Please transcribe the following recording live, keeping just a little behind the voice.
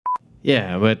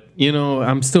Yeah, but you know,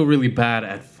 I'm still really bad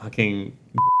at fucking.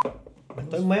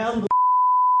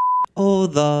 Oh,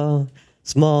 the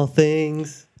small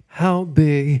things. How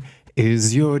big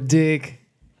is your dick?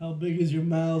 How big is your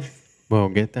mouth? Bro,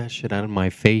 get that shit out of my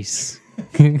face.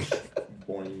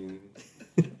 Boing.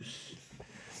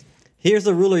 Here's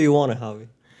the ruler you wanted, Javi.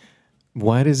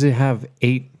 Why does it have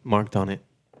 8 marked on it?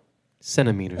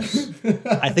 Centimeters.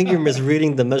 I think you're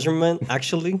misreading the measurement,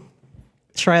 actually.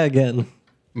 Try again.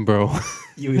 Bro.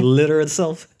 You illiterate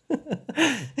self.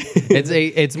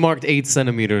 It's marked 8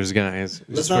 centimeters, guys.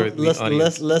 Let's Just for not, the let's,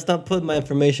 audience. let's not put my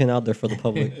information out there for the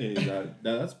public. Hey,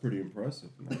 that's pretty impressive.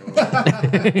 I'm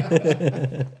not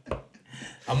gonna lie.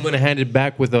 I'm gonna hand it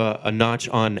back with a notch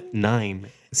on 9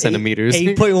 centimeters.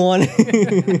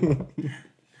 8.1.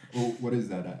 Well, what is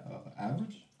that?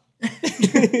 Average?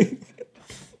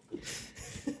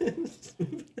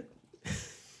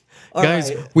 All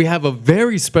Guys, right. we have a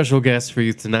very special guest for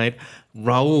you tonight.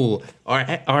 Raul,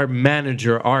 our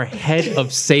manager, our head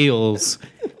of sales.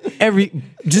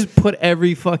 Just put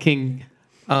every fucking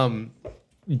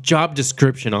job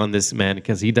description on this man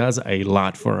because he does a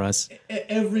lot for us.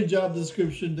 Every job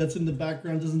description that's in the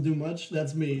background doesn't do much.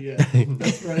 That's me. Yeah,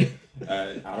 that's right.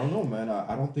 I don't know, man.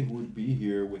 I don't think we'd be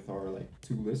here with our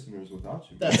 2 listeners without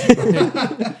you.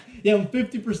 Yeah, I'm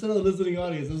 50% of the listening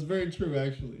audience. That's very true,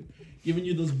 actually. Giving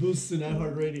you those boosts in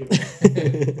iHeartRadio.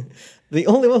 The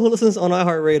only one who listens on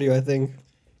iHeartRadio, I think.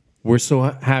 We're so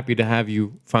happy to have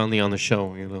you finally on the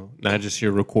show, you know, not just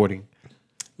your recording.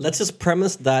 Let's just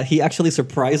premise that he actually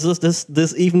surprised us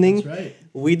this evening. That's right.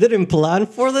 We didn't plan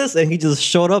for this, and he just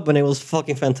showed up, and it was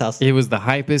fucking fantastic. It was the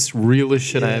hypest, realest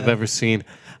shit Yeah. I've ever seen.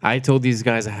 I told these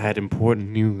guys I had important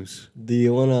news. Do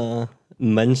you want to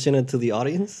mention it to the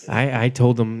audience? I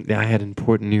told him that I had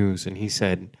important news, and he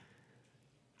said,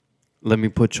 "Let me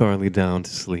put Charlie down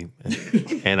to sleep,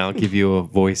 and I'll give you a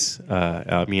voice.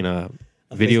 A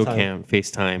video FaceTime.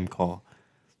 FaceTime call."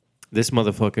 This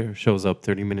motherfucker shows up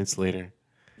 30 minutes later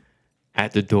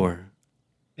at the door.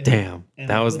 Damn, And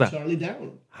that I was put the Charlie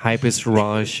down. hypest,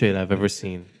 rawest shit I've ever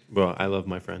seen, bro. I love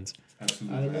my friends.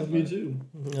 Absolutely. I love you too.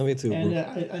 Yeah, me too, And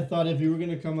bro. I thought if you were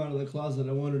gonna come out of the closet,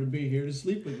 I wanted to be here to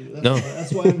sleep with you. No.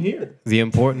 That's why I'm here. The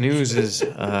important news is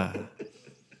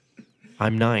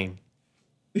I'm 9.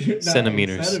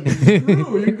 Centimeters. You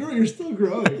grew. You're still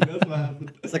growing. That's what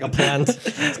happened. It's like a plant.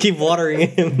 Just keep watering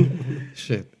him.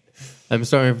 Shit. I'm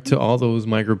sorry to all those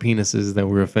micro penises that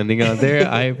we're offending out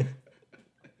there.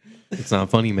 It's not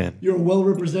funny, man. You're well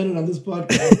represented on this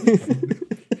podcast.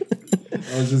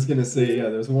 I was just gonna say, yeah,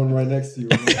 there's one right next to you.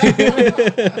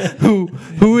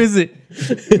 Who is it?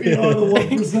 We are the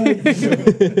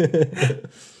 1%.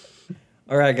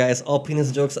 All right, guys, all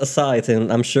penis jokes aside, and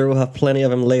I'm sure we'll have plenty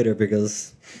of them later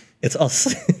because it's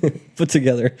us put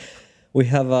together. We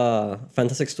have a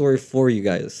fantastic story for you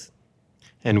guys.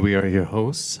 And we are your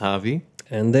hosts, Javi.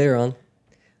 And they're on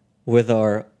with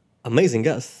our amazing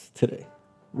guests today.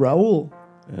 Raul.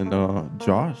 And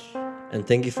Josh. And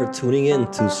thank you for tuning in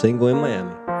to Single in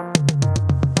Miami.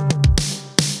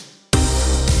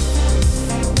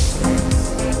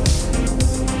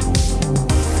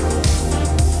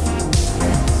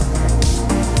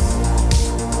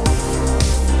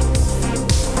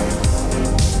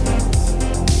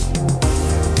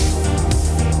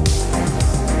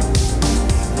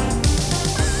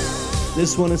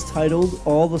 This one is titled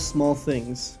All the Small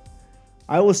Things.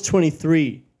 I was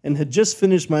 23 and had just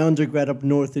finished my undergrad up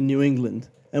north in New England,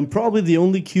 and probably the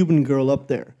only Cuban girl up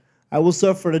there. I was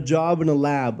offered a job in a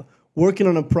lab, working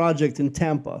on a project in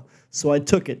Tampa, so I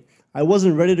took it. I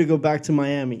wasn't ready to go back to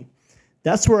Miami.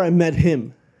 That's where I met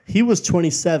him. He was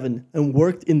 27 and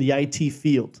worked in the IT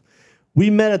field. We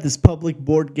met at this public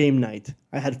board game night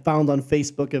I had found on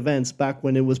Facebook events back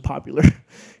when it was popular.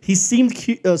 He seemed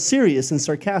serious and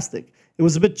sarcastic. It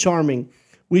was a bit charming.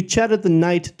 We chatted the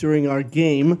night during our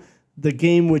game, the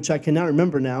game which I cannot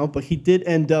remember now, but he did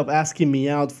end up asking me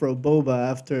out for a boba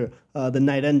after the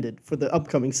night ended for the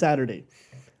upcoming Saturday.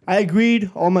 I agreed.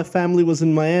 All my family was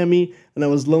in Miami, and I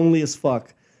was lonely as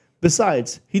fuck.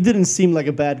 Besides, he didn't seem like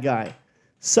a bad guy.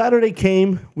 Saturday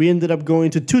came. We ended up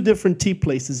going to 2 different tea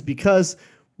places because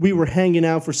we were hanging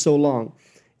out for so long.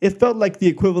 It felt like the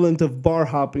equivalent of bar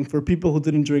hopping for people who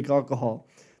didn't drink alcohol.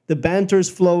 The banter's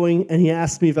flowing, and he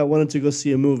asked me if I wanted to go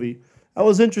see a movie. I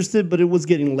was interested, but it was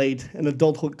getting late, and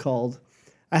adulthood called.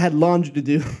 I had laundry to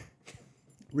do.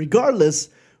 Regardless,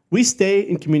 we stay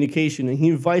in communication, and he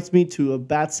invites me to a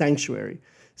bat sanctuary,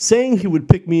 saying he would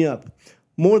pick me up.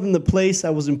 More than the place,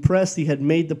 I was impressed he had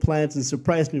made the plans and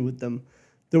surprised me with them.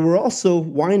 There were also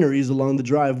wineries along the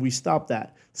drive we stopped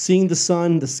at. Seeing the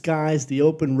sun, the skies, the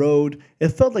open road, it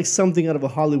felt like something out of a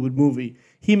Hollywood movie.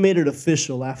 he made it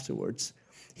official afterwards.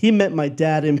 He met my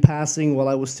dad in passing while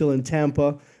I was still in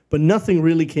Tampa, but nothing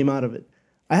really came out of it.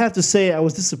 I have to say I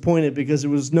was disappointed because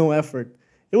there was no effort.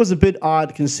 It was a bit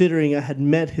odd considering I had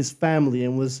met his family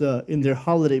and was in their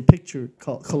holiday picture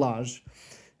collage.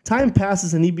 Time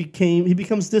passes and he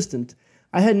becomes distant.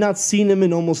 I had not seen him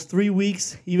in almost 3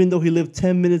 weeks, even though he lived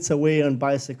 10 minutes away on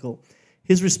bicycle.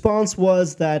 His response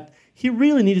was that he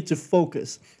really needed to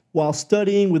focus while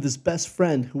studying with his best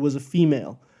friend, who was a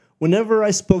female. Whenever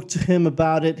I spoke to him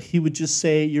about it, he would just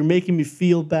say, "You're making me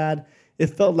feel bad." It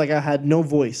felt like I had no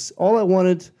voice. All I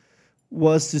wanted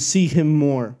was to see him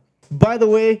more. By the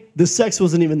way, the sex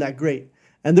wasn't even that great,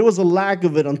 and there was a lack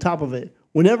of it on top of it.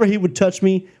 Whenever he would touch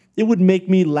me, it would make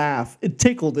me laugh. It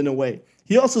tickled in a way.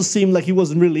 He also seemed like he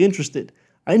wasn't really interested.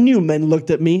 I knew men looked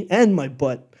at me and my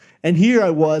butt, and here I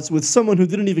was with someone who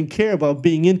didn't even care about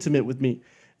being intimate with me,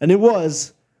 and it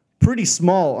was pretty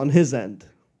small on his end.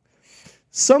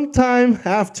 Sometime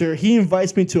after, he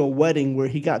invites me to a wedding where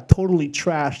he got totally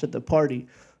trashed at the party.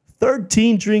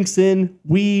 13 drinks in,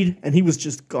 weed, and he was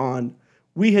just gone.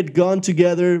 We had gone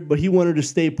together, but he wanted to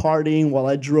stay partying while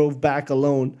I drove back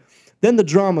alone. Then the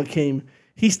drama came.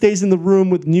 He stays in the room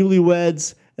with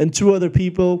newlyweds and 2 other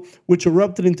people, which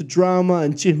erupted into drama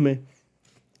and chisme.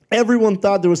 Everyone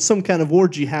thought there was some kind of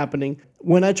orgy happening.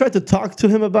 When I tried to talk to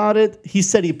him about it, he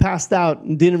said he passed out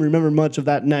and didn't remember much of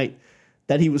that night,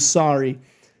 that he was sorry.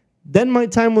 Then my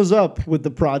time was up with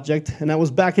the project, and I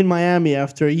was back in Miami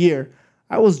after a year.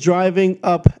 I was driving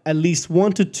up at least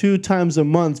 1 to 2 times a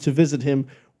month to visit him.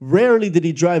 Rarely did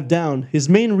he drive down. His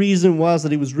main reason was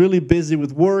that he was really busy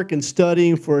with work and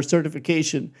studying for a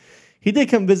certification. He did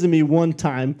come visit me one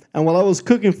time, and while I was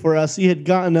cooking for us, he had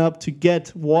gotten up to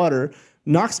get water,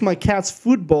 knocks my cat's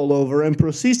food bowl over, and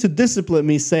proceeds to discipline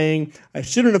me, saying, "I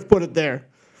shouldn't have put it there."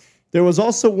 There was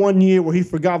also one year where he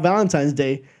forgot Valentine's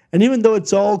Day, and even though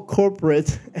it's all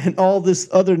corporate and all this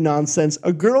other nonsense,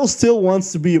 a girl still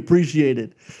wants to be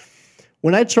appreciated.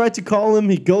 When I tried to call him,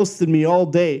 he ghosted me all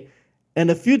day, and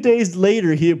a few days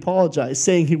later he apologized,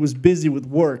 saying he was busy with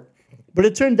work. But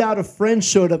it turned out a friend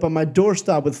showed up at my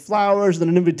doorstep with flowers and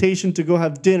an invitation to go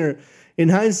have dinner. In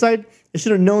hindsight, I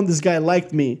should have known this guy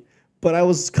liked me, but I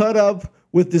was caught up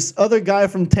with this other guy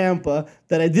from Tampa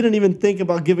that I didn't even think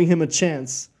about giving him a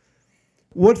chance.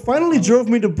 What finally drove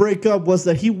me to break up was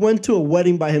that he went to a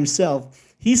wedding by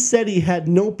himself. He said he had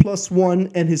no +1,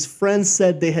 and his friends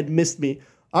said they had missed me.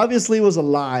 Obviously, it was a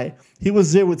lie. He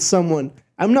was there with someone.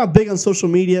 I'm not big on social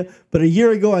media, but a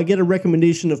year ago, I get a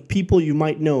recommendation of people you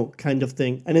might know kind of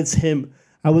thing, and it's him.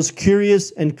 I was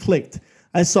curious and clicked.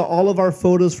 I saw all of our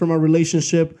photos from our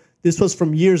relationship. This was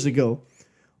from years ago.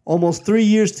 Almost 3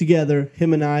 years together,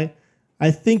 him and I.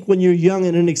 I think when you're young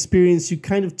and inexperienced, you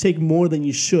kind of take more than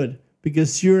you should,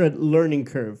 because you're at a learning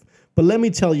curve. But let me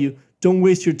tell you, don't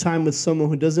waste your time with someone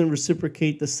who doesn't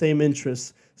reciprocate the same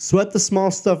interests. Sweat the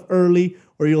small stuff early,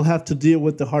 or you'll have to deal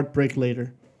with the heartbreak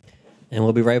later. And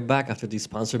we'll be right back after these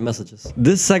sponsored messages.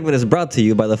 This segment is brought to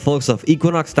you by the folks of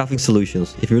Equinox Staffing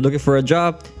Solutions. If you're looking for a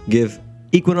job, give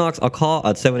Equinox a call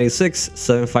at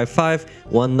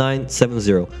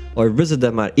 786-755-1970 or visit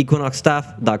them at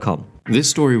equinoxstaff.com. This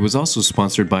story was also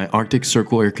sponsored by Arctic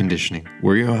Circle Air Conditioning,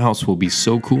 where your house will be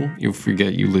so cool you'll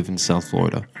forget you live in South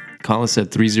Florida. Call us at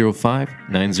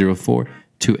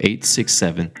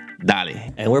 305-904-2867.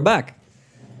 Dale. And we're back.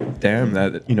 Damn,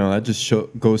 that just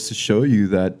goes to show you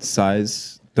that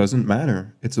size doesn't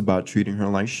matter. It's about treating her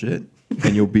like shit,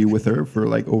 and you'll be with her for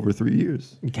like over 3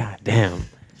 years. God damn.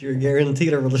 You're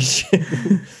guaranteed a relationship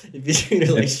if you treat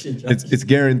her like shit, Josh. It's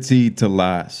guaranteed to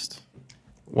last.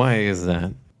 Why is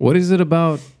that? What is it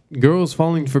about girls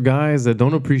falling for guys that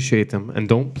don't appreciate them and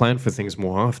don't plan for things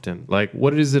more often? Like,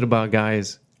 what is it about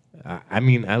guys? I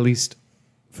mean, at least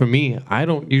for me, I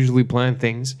don't usually plan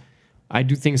things. I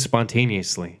do things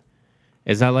spontaneously.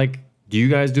 Is that like, do you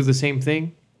guys do the same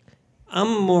thing?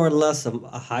 I'm more or less a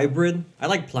hybrid. I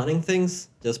like planning things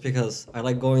just because I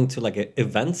like going to like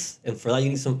events, and for that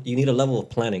you need a level of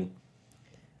planning.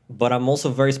 But I'm also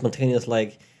very spontaneous.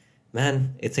 Like,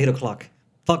 man, it's 8:00.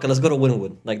 Fuck it, let's go to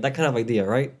Wynwood. Like that kind of idea,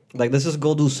 right? Like let's just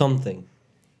go do something.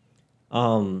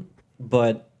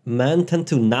 But men tend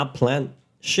to not plan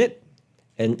shit,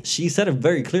 and she said it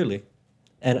very clearly,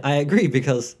 and I agree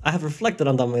because I have reflected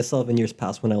on that myself in years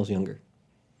past when I was younger.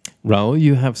 Raul,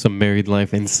 you have some married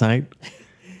life insight.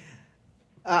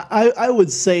 I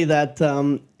would say that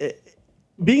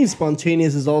being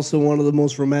spontaneous is also one of the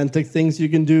most romantic things you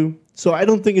can do. So I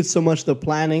don't think it's so much the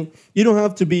planning. You don't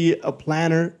have to be a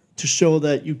planner to show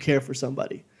that you care for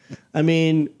somebody. I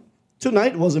mean,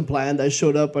 tonight wasn't planned. I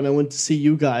showed up and I went to see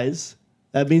you guys.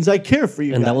 That means I care for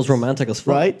you. And that guys. was romantic as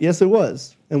fuck. Right? Yes, it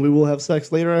was. And we will have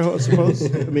sex later, I suppose.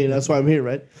 I mean, that's why I'm here,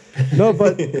 right? No,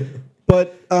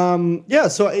 yeah.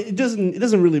 So it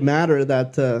doesn't really matter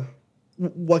that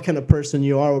what kind of person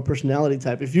you are or personality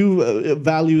type. If you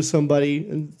value somebody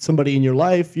in your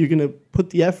life, you're gonna put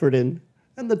the effort in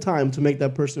and the time to make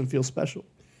that person feel special.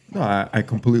 No, I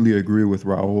completely agree with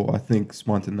Raul. I think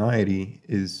spontaneity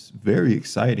is very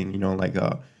exciting. You know, like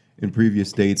in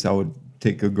previous dates, I would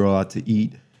take a girl out to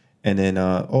eat, and then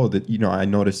I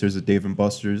noticed there's a Dave and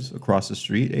Buster's across the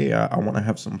street. Hey, I want to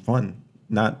have some fun,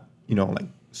 not like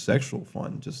sexual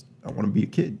fun. Just I want to be a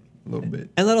kid a little bit.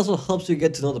 And that also helps you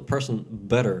get to know the person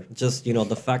better. Just,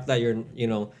 the fact that you're,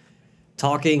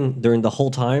 talking during the whole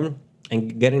time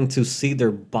and getting to see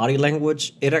their body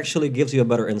language, it actually gives you a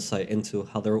better insight into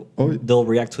how they'll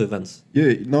react to events.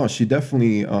 Yeah, no, she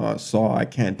definitely saw I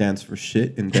Can't Dance for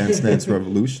Shit in Dance Dance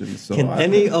Revolution. So Can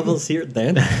any of us here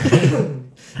dance?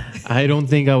 I don't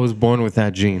think I was born with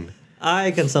that gene.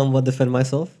 I can somewhat defend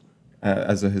myself.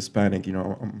 as a Hispanic,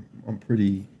 I'm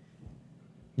pretty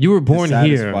You were born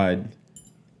here. satisfied.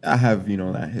 I have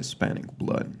that Hispanic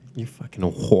blood, You fucking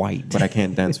white. but I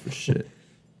can't dance for shit.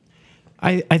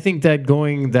 I think that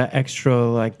going that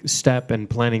extra step and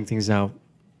planning things out,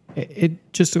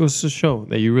 it just goes to show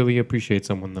that you really appreciate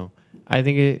someone. Though I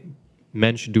think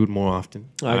men should do it more often.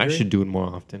 I agree. should do it more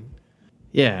often.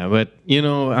 Yeah, but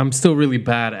I'm still really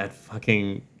bad at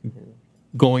fucking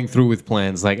going through with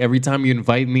plans. Like every time you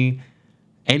invite me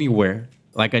anywhere,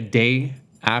 like a day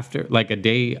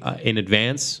in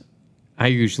advance, I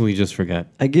usually just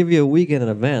forget. I give you a week in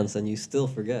advance and you still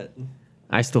forget.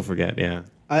 I still forget. Yeah.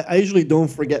 I usually don't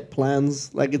forget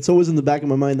plans. Like it's always in the back of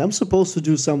my mind. I'm supposed to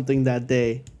do something that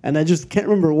day, and I just can't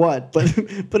remember what.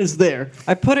 But it's there.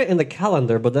 I put it in the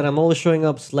calendar, but then I'm always showing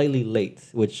up slightly late,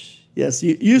 which Yes,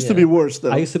 you used to be worse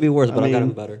though. I used to be worse, but I got mean,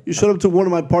 him better. You showed up to one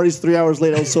of my parties 3 hours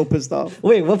late. I was so pissed off.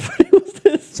 Wait, what party was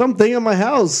this? Something at my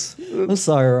house. I'm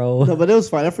sorry, Raul. No, but it was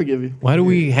fine. I forgive you. Why do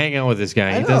we hang out with this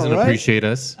guy? I He know, doesn't right? appreciate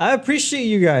us. I appreciate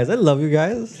you guys. I love you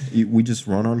guys. We just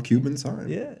run on Cuban time.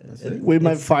 Yeah. That's it. We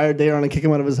might fire Daron and kick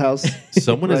him out of his house.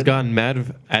 Someone has Right. gotten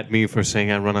mad at me for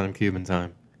saying I run on Cuban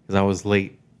time because I was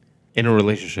late in a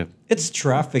relationship. It's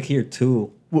traffic here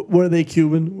too. Were they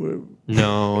Cuban?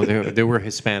 No, they were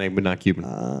Hispanic, but not Cuban.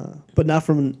 But not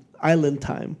from island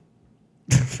time.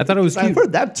 I thought it was I've cute.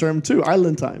 heard that term too,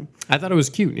 island time. I thought it was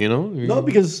cute. No,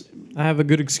 because I have a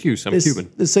good excuse. I'm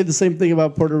Cuban. they say the same thing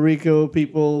about Puerto Rico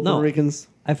people, No. Puerto Ricans.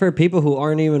 I've heard people who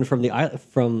aren't even from the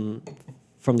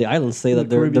from the islands say that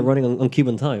they're Caribbean. running on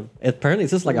Cuban time. Apparently,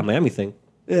 it's just like a Miami thing.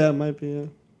 Yeah, it might be. Yeah.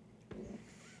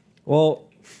 Well,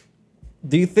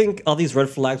 do you think all these red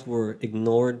flags were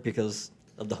ignored because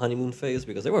of the honeymoon phase?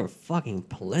 Because there were fucking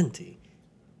plenty.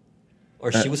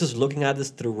 Or she was just looking at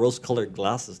this through rose-colored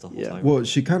glasses the whole Yeah. time. Well,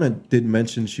 she kind of did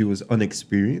mention she was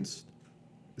unexperienced,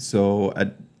 so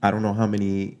I don't know how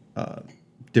many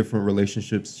different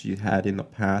relationships she had in the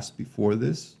past before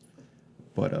this,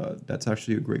 but that's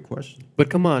actually a great question.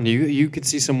 But come on, you could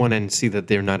see someone and see that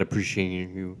they're not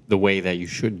appreciating you the way that you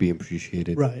should be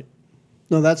appreciated. Right.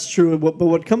 No, that's true. But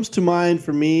what comes to mind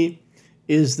for me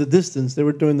is the distance. They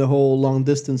were doing the whole long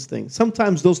distance thing.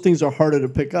 Sometimes those things are harder to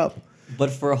pick up. But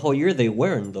for a whole year, they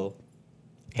weren't, though.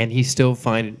 And he still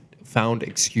found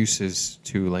excuses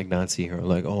to not see her.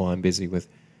 Like, oh, I'm busy with.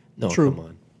 No, True. come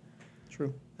on.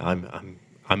 True.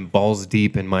 I'm balls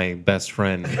deep in my best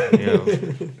friend.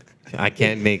 I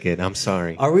can't make it. I'm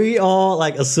sorry. Are we all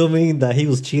assuming that he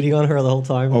was cheating on her the whole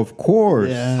time? Of course.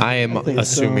 Yeah. I am think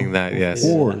assuming so. that. Yes,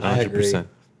 course. I agree. 100%.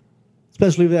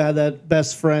 Especially if they had that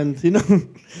best friend,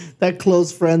 that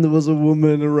close friend that was a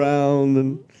woman around.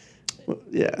 And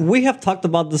yeah. We have talked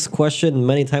about this question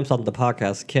many times on the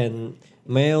podcast. Can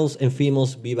males and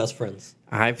females be best friends?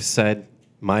 I've said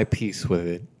my piece with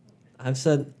it. I've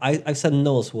said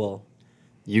no as well.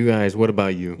 You guys, what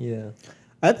about you? Yeah.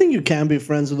 I think you can be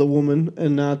friends with a woman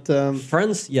and not.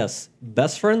 Friends, yes.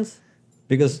 Best friends?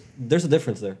 Because there's a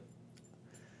difference there.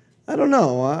 I don't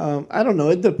know. I don't know.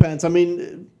 It depends. I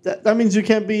mean, that means you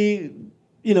can't be,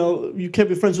 you can't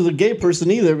be friends with a gay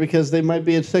person either because they might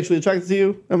be sexually attracted to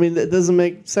you. I mean, that doesn't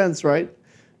make sense, right?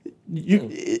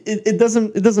 It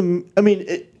doesn't. I mean,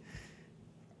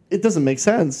 it doesn't make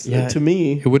sense to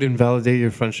me. It would invalidate your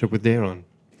friendship with Daron.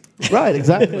 Right?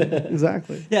 Exactly.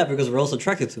 Exactly. Yeah, because we're also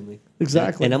attracted to me.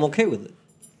 Exactly. And I'm okay with it.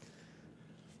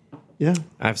 Yeah.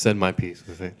 I've said my piece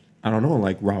with it. I don't know.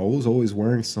 Like Raul's always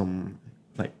wearing some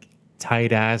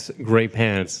Tight ass gray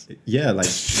pants.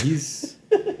 he's.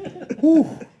 Whew,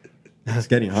 it's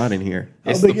getting hot in here.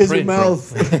 How It's big the is your print, bro.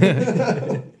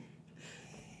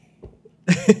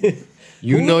 mouth?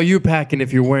 You know you're packing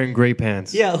if you're wearing gray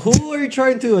pants. Yeah, who are you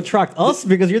trying to attract? Us?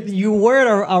 Because you wear it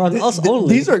around us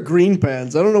only. These are green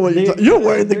pants. I don't know what you're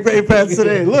wearing the gray pants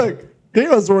today. Look,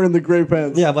 Dino's wearing the gray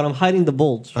pants. Yeah, but I'm hiding the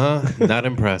bulge. Not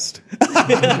impressed.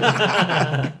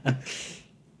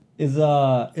 Is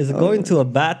it going to a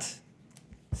bat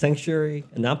sanctuary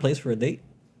and that place for a date?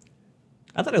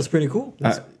 I thought it was pretty cool.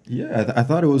 I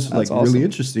thought it was like awesome. really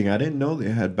interesting. I didn't know they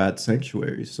had bad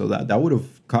sanctuaries, so that would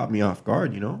have caught me off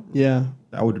guard. Yeah.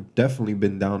 I would have definitely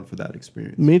been down for that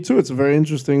experience. Me too. It's a very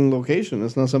interesting location.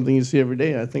 It's not something you see every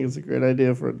day. I think it's a great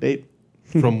idea for a date.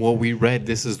 From what we read,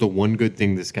 this is the one good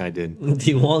thing this guy did.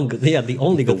 The only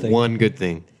The good thing. one good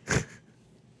thing.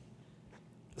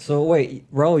 So wait,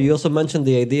 Raul, you also mentioned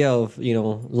the idea of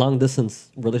long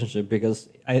distance relationship because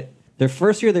their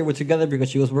first year they were together because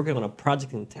she was working on a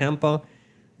project in Tampa,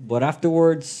 but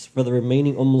afterwards for the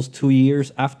remaining almost 2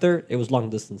 years after it was long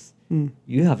distance.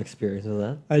 You have experience with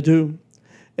that. I do.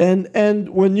 And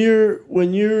when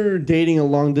you're dating a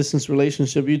long distance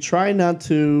relationship, you try not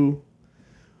to.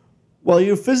 Well,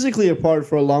 you're physically apart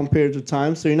for a long period of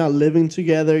time, so you're not living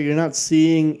together. You're not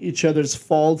seeing each other's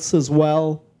faults as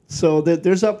well. So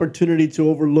there's opportunity to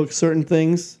overlook certain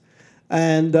things,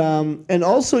 and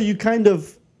also you kind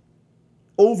of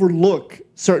overlook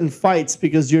certain fights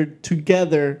because you're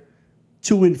together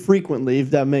too infrequently, if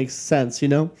that makes sense,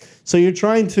 So you're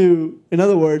trying to, in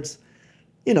other words,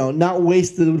 not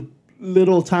waste the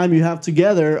little time you have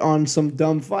together on some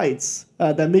dumb fights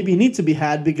that maybe need to be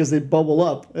had because they bubble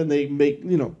up and they make,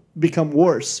 become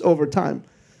worse over time,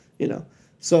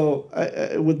 So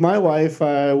with my wife,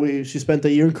 she spent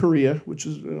a year in Korea, which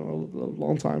is a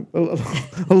long time,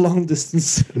 a long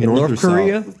distance. In North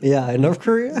Korea? Yeah, in North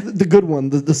Korea? The good one,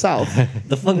 the South.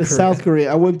 The fun Korea. South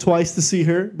Korea. I went twice to see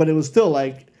her, but it was still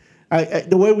like,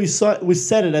 the way we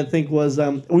said it, I think, was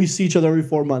we see each other every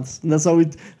 4 months. And that's how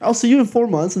I'll see you in 4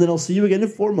 months, and then I'll see you again in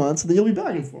 4 months, and then you'll be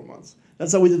back in 4 months.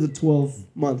 That's how we did the 12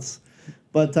 months.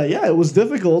 But yeah, it was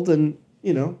difficult, and,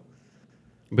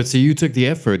 But see, you took the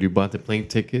effort. You bought the plane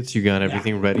tickets. You got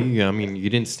everything ready. I mean, you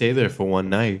didn't stay there for one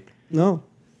night. No.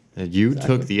 You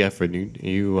took the effort.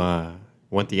 You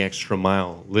went the extra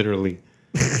mile, literally.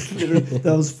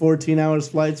 Those 14 hours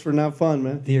flights were not fun,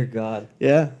 man. Dear God.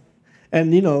 Yeah.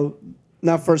 And,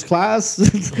 not first class,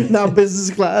 not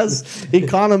business class,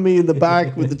 economy in the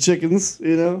back with the chickens,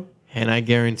 And I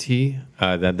guarantee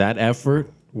that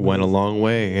effort went a long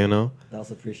way, That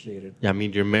was appreciated. I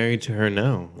mean, you're married to her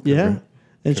now. Yeah.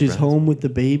 And she's Congrats. home with the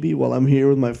baby while I'm here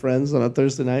with my friends on a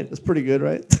Thursday night. That's pretty good,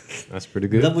 right? That's pretty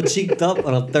good. Double cheeked up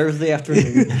on a Thursday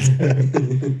afternoon.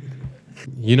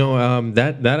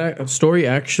 That story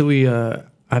actually,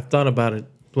 I've thought about it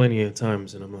plenty of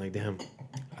times, and I'm like, damn,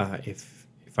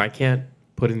 if I can't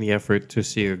put in the effort to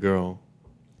see a girl,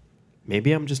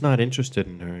 maybe I'm just not interested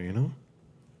in her,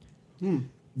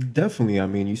 Definitely. I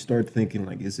mean, you start thinking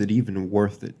like, is it even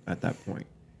worth it at that point?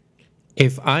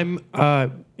 If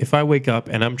I wake up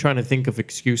and I'm trying to think of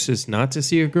excuses not to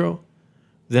see a girl,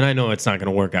 then I know it's not going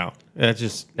to work out. That's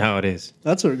just how it is.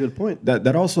 That's a good point.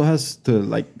 That also has to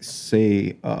like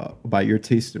say about your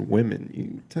taste in women.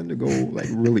 You tend to go like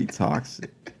really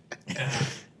toxic.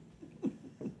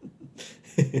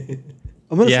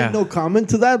 I'm going to Yeah. say no comment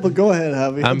to that, but go ahead,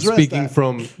 Javi. I'm Address speaking that.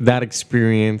 from that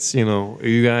experience.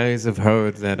 You guys have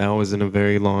heard that I was in a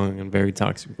very long and very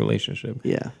toxic relationship.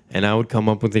 Yeah. And I would come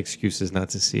up with excuses not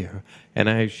to see her. And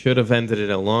I should have ended it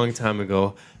a long time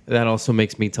ago. That also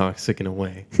makes me toxic in a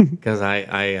way because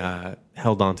I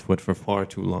held on to it for far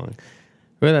too long.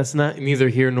 But that's neither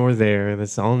here nor there.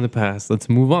 That's all in the past. Let's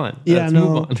move on. Yeah, Let's no.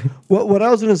 move on. What I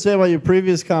was going to say about your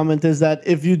previous comment is that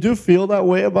if you do feel that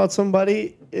way about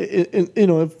somebody,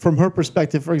 from her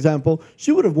perspective, for example,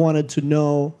 she would have wanted to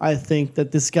know, I think,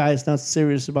 that this guy is not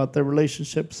serious about their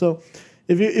relationship. So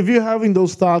if you're having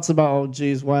those thoughts about, oh,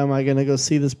 geez, why am I going to go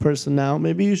see this person now?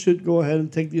 Maybe you should go ahead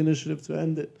and take the initiative to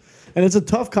end it. And it's a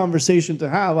tough conversation to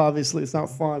have, obviously. It's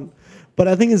not fun. But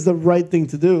I think it's the right thing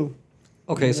to do.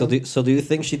 Okay, so do you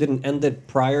think she didn't end it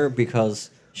prior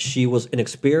because she was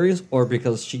inexperienced or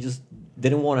because she just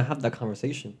didn't want to have that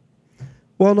conversation?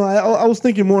 Well, no, I was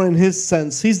thinking more in his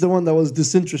sense. He's the one that was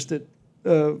disinterested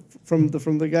from the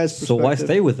guy's perspective. So why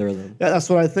stay with her then? Yeah, that's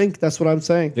what I think. That's what I'm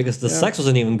saying. Because the sex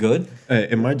wasn't even good.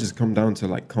 It might just come down to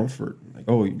like comfort. Like,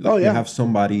 you yeah. have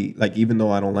somebody, like, even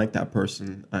though I don't like that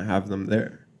person, I have them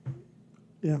there.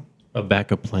 Yeah. A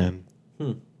backup plan.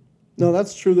 No,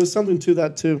 that's true. There's something to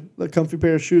that too. The comfy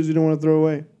pair of shoes you don't want to throw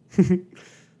away.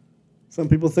 Some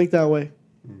people think that way.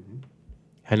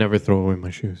 I never throw away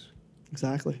my shoes.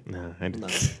 Exactly. Nah, I didn't.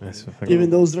 That's a Even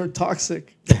those that are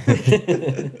toxic.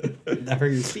 Never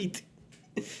your feet.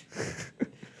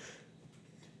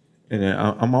 And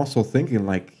I'm also thinking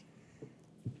like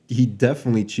he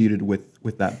definitely cheated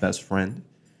with that best friend,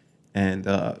 and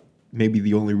maybe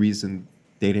the only reason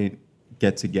they didn't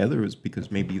get together is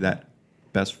because maybe that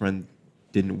best friend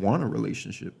didn't want a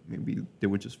relationship. Maybe they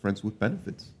were just friends with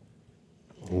benefits.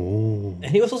 And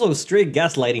he was also straight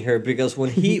gaslighting her because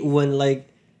when like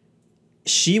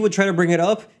she would try to bring it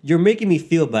up, you're making me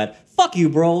feel bad. Fuck you,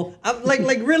 bro. I'm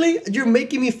like really? You're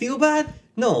making me feel bad?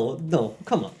 No,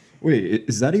 come on. Wait,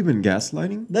 is that even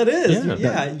gaslighting? That is,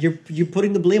 Yeah. yeah. You're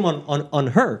putting the blame on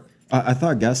her. I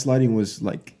thought gaslighting was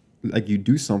like you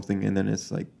do something and then it's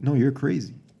like, no, you're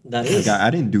crazy. That Like is, I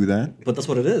didn't do that. but that's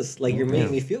what it is. Like you're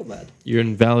making me feel bad. You're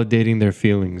invalidating their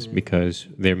feelings because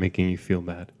they're making you feel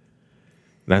bad.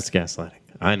 That's gaslighting.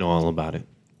 I know all about it.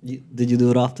 Did you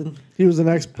do it often? He was an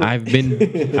expert.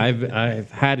 I've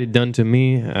had it done to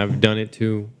me. I've done it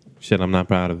too. Shit, I'm not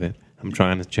proud of it. I'm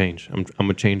trying to change. I'm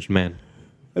a changed man.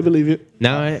 I believe you.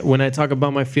 Now, when I talk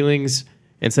about my feelings,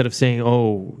 instead of saying,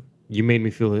 "Oh, you made me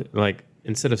feel it," like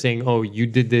instead of saying, "Oh, you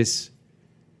did this,"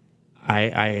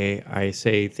 I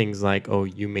say things like, "Oh,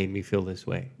 you made me feel this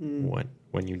way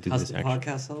when you did Has this the action."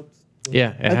 podcast helped?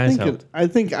 Yeah, it has helped.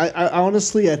 I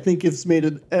honestly, I think it's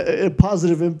made a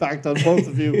positive impact on both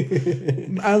of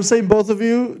you. I'm saying both of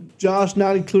you, Josh,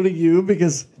 not including you,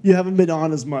 because you haven't been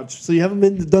on as much, so you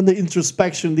haven't done the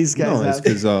introspection these guys No, have.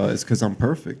 it's because I'm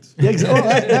perfect. Yeah,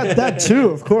 that too,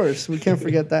 of course. We can't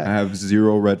forget I that. have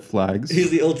 0 red flags. He's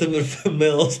the ultimate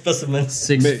male specimen.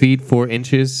 6 feet 4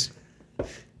 inches.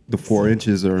 The 4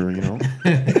 inches are,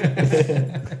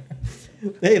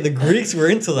 Hey, the Greeks were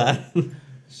into that.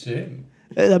 Shit.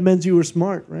 Hey, that meant you were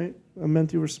smart, right? I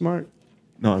meant you were smart.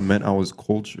 No, I meant I was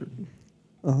cultured.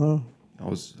 Uh-huh. I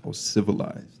was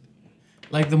civilized.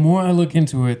 Like the more I look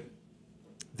into it,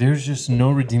 there's just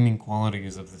no redeeming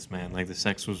qualities of this man. Like the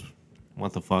sex was,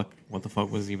 what the fuck? What the fuck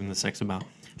was even the sex about?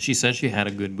 She said she had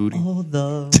a good booty. All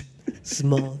the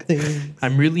small things.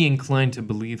 I'm really inclined to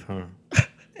believe her.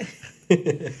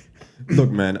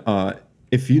 Look, man,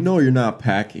 if you know you're not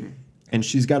packing and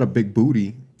she's got a big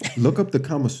booty, look up the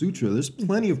Kama Sutra. There's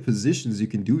plenty of positions you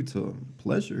can do to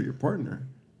pleasure your partner.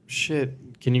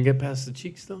 Shit, can you get past the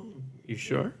cheeks though? You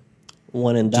sure?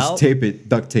 When in Just doubt, tape it,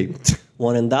 duct tape.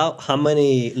 when in doubt, how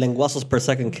many lenguazos per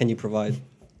second can you provide?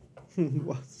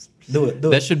 Do it.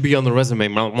 That should be on the resume.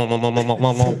 Bro,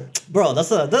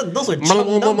 those are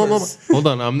chunk numbers. Hold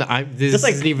on, this It's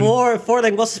like isn't even. four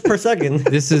lenguazos per second.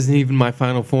 This isn't even my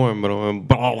final form, but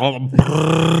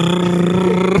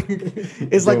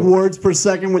It's like words per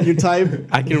second when you type.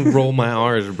 I can roll my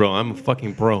R's, bro. I'm a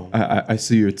fucking pro. I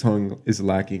see your tongue is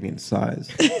lacking in size.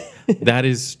 That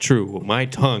is true. My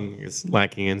tongue is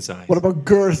lacking in size. What about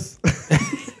girth?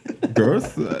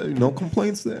 Girth, no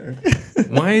complaints there.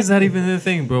 Why is that even the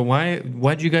thing, bro?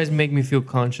 Why'd you guys make me feel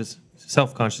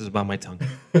self-conscious about my tongue?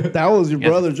 That was your You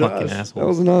guys brother, are fucking Josh. assholes. That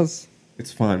wasn't us.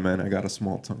 It's fine, man. I got a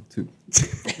small tongue too.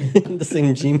 The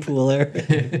same gene pool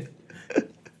there.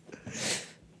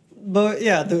 But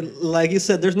yeah, dude, like you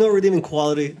said, there's no redeeming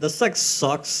quality. The sex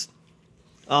sucks.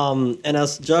 And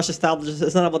as Josh established,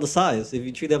 it's not about the size. If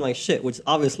you treat them like shit, which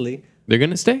obviously They're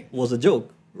gonna stay. was a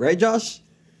joke, right, Josh?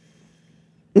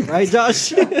 Right,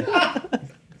 Josh?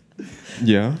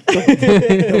 Yeah.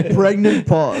 Pregnant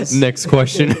pause. Next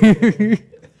question.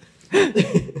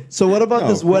 So what about No,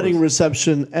 this of wedding course.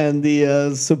 reception and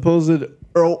the supposed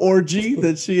orgy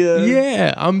that she...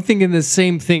 Yeah, I'm thinking the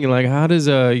same thing. Like, how does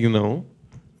a dwarf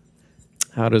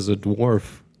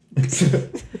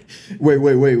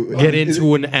Wait. get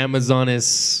into an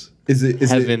Amazoness Is it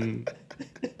heaven?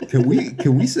 Can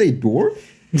we say dwarf?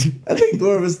 I think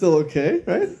dwarf is still okay,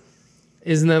 right?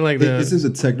 Isn't that like This the is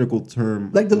a technical term.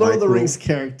 Like the Lord of the micro. Rings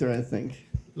character, I think.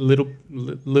 little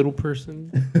person?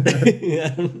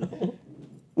 Yeah, I don't know.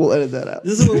 We'll edit that out.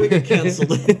 This is where we get canceled.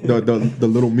 The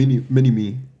little mini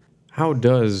me. How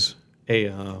does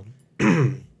a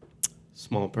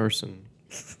small person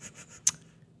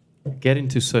get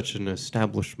into such an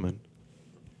establishment?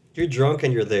 You're drunk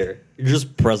and you're there. You're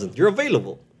just present. You're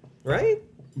available, right?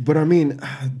 But I mean,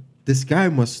 this guy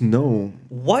must know.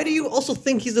 Why do you also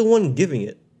think he's the one giving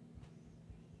it?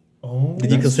 Oh,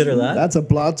 Did you consider that? That's a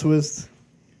plot twist.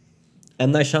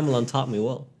 M. Night Shyamalan taught me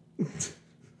well.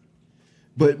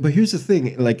 But here's the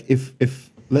thing. Like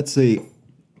if let's say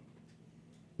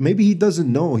maybe he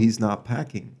doesn't know he's not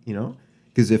packing.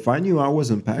 Because if I knew I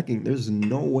wasn't packing, there's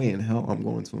no way in hell I'm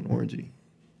going to an orgy.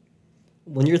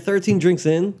 When you're 13 drinks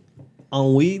in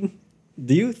on weed,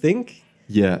 do you think?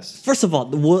 Yes. First of all,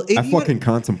 will it I fucking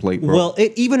contemplate, bro. will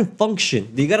it even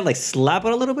function? Do you gotta like slap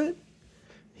it a little bit?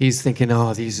 he's thinking,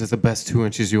 oh, these are the best 2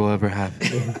 inches you'll ever have.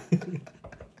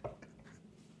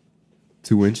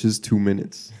 2 inches, 2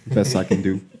 minutes. Best I can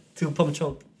do. 2 pump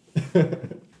chump.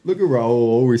 Look at Raul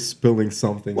always spilling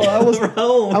something. Well, I was.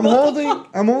 Raul.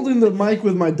 I'm holding the mic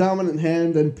with my dominant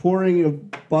hand and pouring a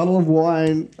bottle of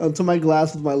wine onto my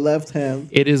glass with my left hand.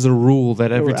 It is a rule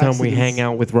that every were time we accidents. hang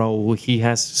out with Raul, he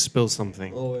has to spill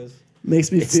something. Always.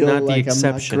 Makes me It's feel not the like I'm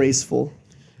not exception. graceful.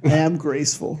 I am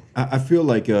graceful. I feel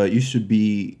like you should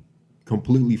be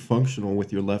completely functional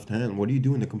with your left hand. What do you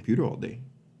do in the computer all day?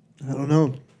 I don't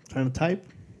know. Trying to type?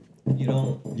 You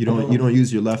don't. You don't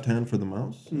use your left hand for the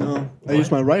mouse? No. I use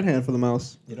my right hand for the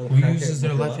mouse. You don't. Who crank uses it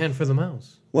their with your left hand for the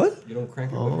mouse? What? You don't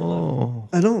crank it with your left. Oh.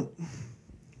 I don't.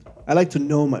 I like to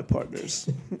know my partners.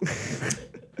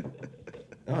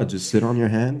 No, just sit on your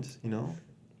hand,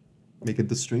 make it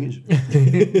the stranger.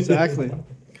 Exactly.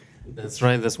 That's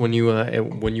right. That's when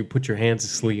you put your hand to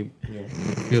sleep. It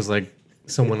feels like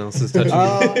someone else is touching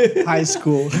you. High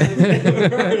school. Never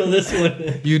heard of this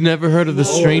one. You never heard of the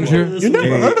stranger? You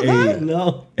never heard of that?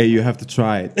 No. Hey, you have to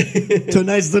try it.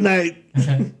 Tonight's the night.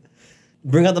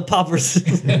 Bring out the poppers.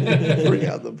 Bring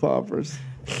out the poppers.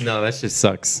 No, that shit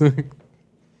sucks.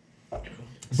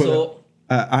 So,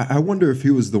 I wonder if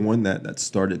he was the one that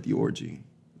started the orgy.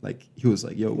 Like, he was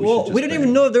like, yo, we didn't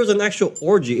even know if there was an actual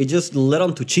orgy. It just led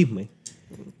on to cheap me.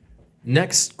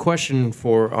 Next question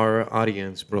for our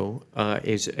audience, bro,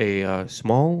 is a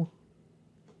small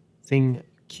thing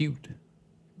cute?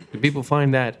 Do people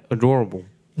find that adorable?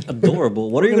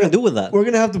 Adorable. What are you going to do with that? We're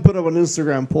going to have to put up an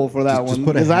Instagram poll for that Just one.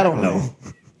 put a Because I hat don't on know.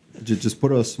 it. Just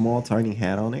put a small, tiny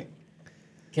hat on it.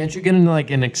 Can't you get in like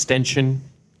an extension?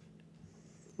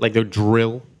 Like a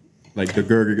drill? Like the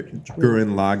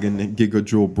Gurren Lagann Giga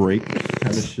Drill break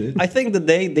kind of shit. I think the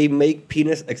day they make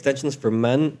penis extensions for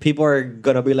men, people are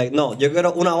going to be like, no, yo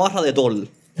quiero una barra de tol.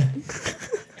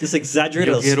 Just exaggerate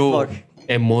Yo as quiero fuck.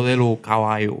 el modelo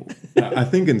caballo. I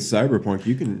think in Cyberpunk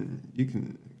you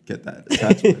can get that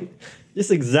attachment.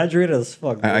 Just exaggerate as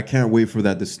fuck. I can't wait for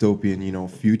that dystopian,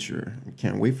 future. I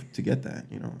can't wait to get that,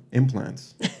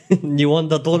 implants. You want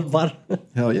the tol bar?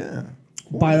 Hell yeah.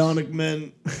 Bionic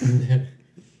men.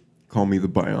 Call me the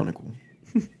Bionicle.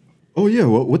 Oh yeah,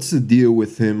 what's the deal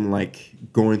with him like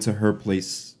going to her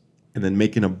place and then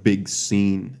making a big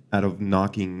scene out of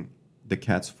knocking the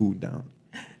cat's food down?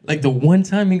 Like the one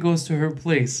time he goes to her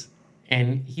place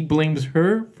and he blames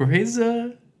her for his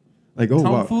Like, oh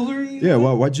wow. tomfoolery? Yeah,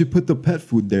 well, why'd you put the pet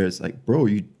food there? It's like, bro,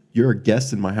 you're a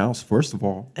guest in my house, first of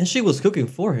all. And she was cooking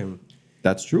for him.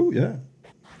 That's true, yeah.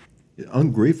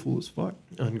 Ungrateful as fuck.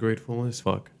 Ungrateful as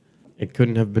fuck. It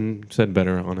couldn't have been said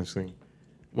better, honestly.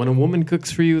 When a woman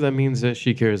cooks for you, that means that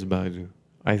she cares about you.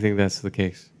 I think that's the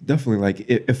case. Definitely, like,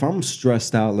 if I'm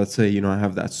stressed out, let's say, I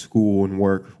have that school and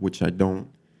work, which I don't,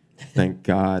 thank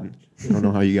God. I don't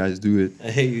know how you guys do it.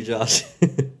 I hate you, Josh.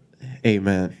 Hey,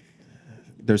 man,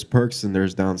 there's perks and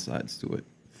there's downsides to it.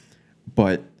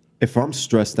 But if I'm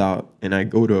stressed out and I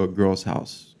go to a girl's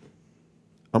house,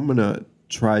 I'm going to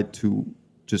try to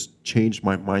just change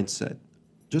my mindset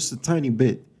just a tiny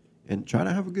bit and try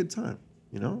to have a good time,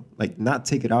 Like, not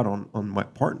take it out on my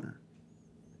partner.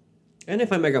 And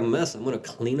if I make a mess, I'm going to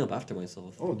clean up after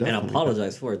myself. Oh, and definitely.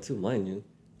 apologize for it too, mind you.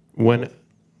 When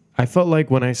I felt like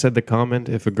when I said the comment,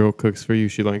 if a girl cooks for you,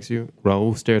 she likes you,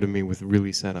 Raul stared at me with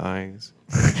really sad eyes.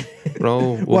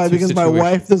 Raul, what's Why? your Because my situation?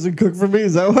 wife doesn't cook for me?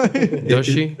 Is that why? Does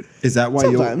she? Is that why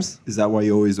Sometimes. Is that why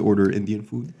you always order Indian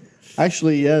food?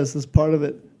 Actually, yes, that's part of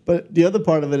it. But the other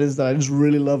part of it is that I just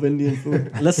really love Indian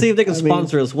food. Let's see if they can I mean-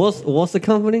 sponsor us. What's the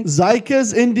company?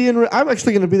 Zyka's Indian. I'm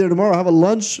actually going to be there tomorrow. I have a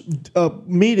lunch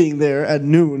meeting there at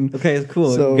noon. Okay,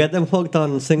 cool. So- Get them hooked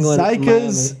on single.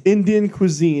 Zyka's Indian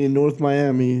Cuisine in North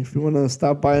Miami. If you want to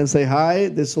stop by and say hi,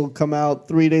 this will come out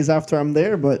 3 days after I'm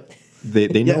there. But They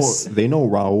Yes. know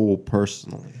Raul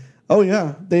personally. oh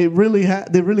yeah, they really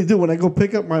do. When I go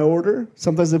pick up my order,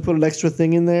 sometimes they put an extra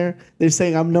thing in there. They're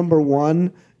saying I'm number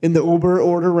 1 in the Uber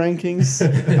order rankings.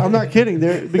 I'm not kidding.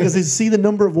 They're because they see the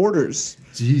number of orders,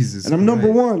 Jesus. and I'm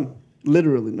number 1,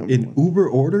 literally number In 1. Uber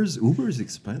orders, Uber is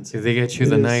expensive. If they get you It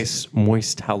the is. nice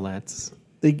moist towelettes.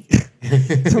 They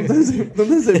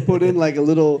sometimes they put in like a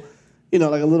little,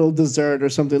 like a little dessert or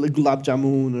something, like gulab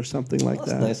jamun or something like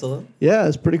That's that. nice of them. Yeah,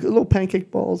 it's pretty good. Little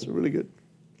pancake balls are really good.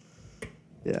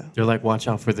 Yeah. They're like, watch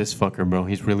out for this fucker, bro.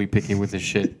 He's really picky with his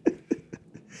shit.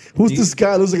 Who's this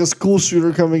guy? Looks like a school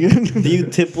shooter coming in. Do you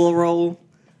tip will roll?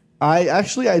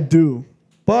 I do,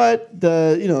 but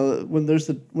when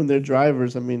they're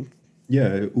drivers, I mean,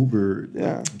 Yeah, Uber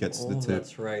Yeah. gets Oh, the tip.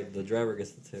 that's right. The driver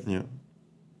gets the tip. Yeah.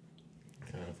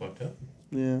 Kind of fucked up.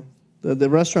 yeah, the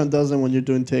restaurant doesn't when you're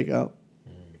doing takeout.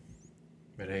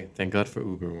 But hey, thank God for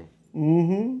Uber.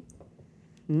 Mm-hmm.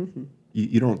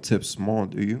 You don't tip small,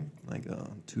 do you? Like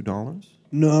 $2?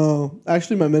 No,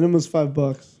 actually, my minimum is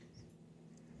 $5.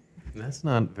 That's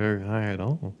not very high at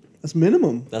all. That's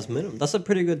minimum. That's minimum. That's a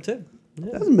pretty good tip.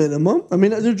 That's minimum. I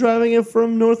mean, they're driving it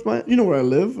from North Miami. You know where I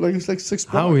live? Like it's like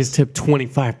 $6. I always tip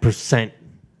 25%.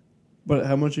 But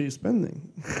how much are you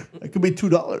spending? It could be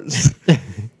 $2.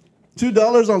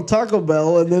 $2 on Taco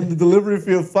Bell, and then the delivery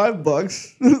fee of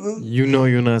 $5. You know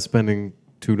you're not spending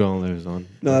 $2 on.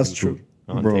 No, that's food. true.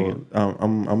 I'll take it. Bro,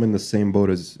 I'm in the same boat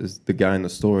as the guy in the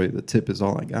story. The tip is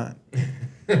all I got.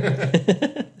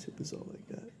 Tip is all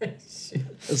I got.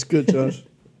 That's good, Josh.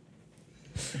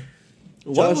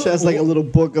 Josh has like a little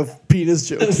book of penis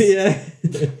jokes. Yeah.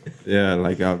 Yeah,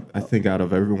 like I think out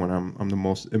of everyone, I'm the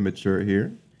most immature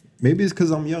here. Maybe it's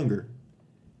because I'm younger.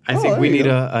 I think there we you need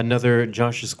go. another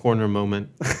Josh's Corner moment.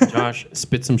 Josh,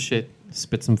 spit some shit.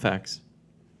 Spit some facts.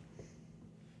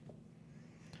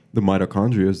 The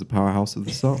mitochondria is the powerhouse of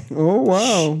the cell. Oh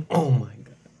wow, Oh my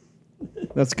god.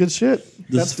 that's good shit.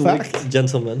 The That's stoic fact.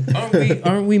 gentleman.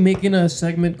 Aren't we making a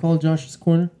segment called Josh's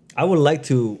Corner? I would like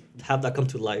to have that come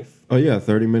to life. Oh yeah,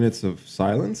 30 minutes of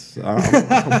silence.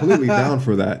 I'm completely down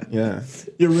for that. Yeah,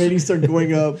 Your ratings start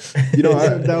going up. you know,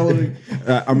 Downloading.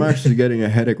 I'm actually getting a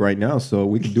headache right now, so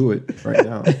we can do it right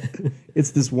now.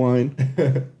 It's this wine.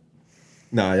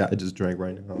 Nah, yeah, I just drank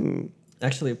right now.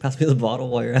 Actually, pass me the bottle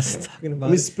while you're talking about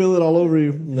Let me it. spill it all over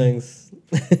you. Thanks.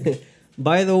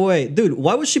 By the way, dude,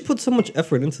 why would she put so much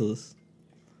effort into this?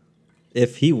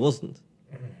 If he wasn't.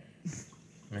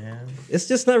 Man. It's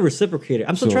just not reciprocated.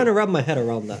 I'm still So- trying to wrap my head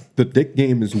around that. The dick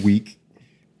game is weak.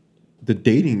 The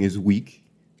dating is weak.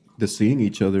 The seeing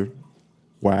each other,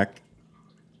 whack.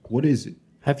 What is it?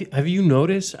 Have you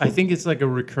noticed? I think it's like a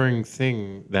recurring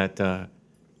thing that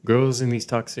girls in these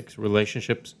toxic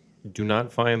relationships do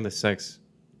not find the sex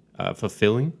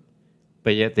fulfilling,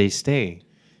 but yet they stay.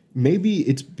 Maybe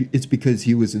it's because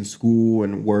he was in school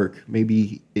and work.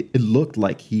 Maybe it looked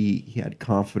like he had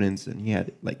confidence and he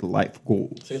had like life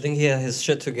goals. So you think he had his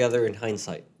shit together in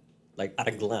hindsight? Like at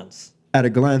a glance? At a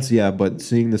glance, yeah, but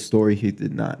seeing the story, he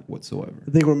did not whatsoever.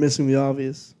 I think we're missing the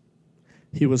obvious.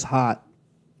 He was hot.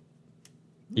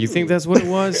 You think that's what it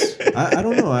was? I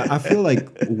don't know. I feel like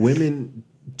women,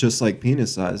 just like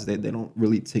penis size, they don't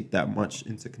really take that much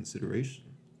into consideration.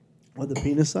 What, the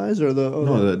penis size or the? Oh,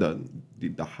 No,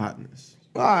 the hotness.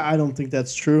 I don't think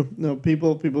that's true. No,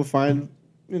 people find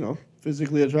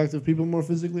physically attractive people more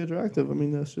physically attractive. I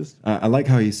mean, that's just. I like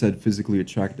how he said physically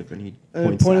attractive, and he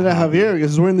Pointed at Javier. Javier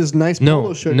because he's wearing this nice polo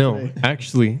No, shirt no. today.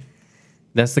 Actually,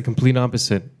 that's the complete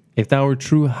opposite. If that were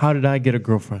true, how did I get a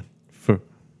girlfriend?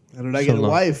 How did I So get a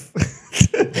long. wife?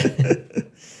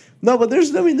 No, but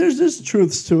there's just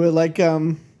truths to it. Like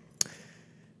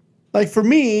for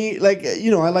me,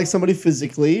 I like somebody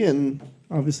physically, and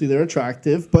obviously they're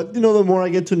attractive. But the more I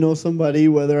get to know somebody,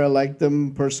 whether I like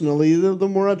them personally, the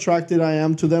more attracted I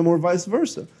am to them, or vice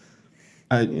versa.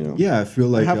 I feel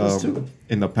like happens too.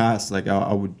 in the past, like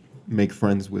I would make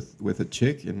friends with a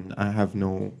chick, and I have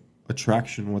no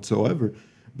attraction whatsoever.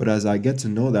 But as I get to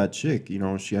know that chick,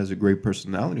 she has a great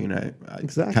personality, and I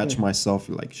Exactly. catch myself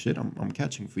like, shit, I'm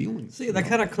catching feelings. See, that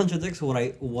kind of contradicts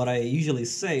what I usually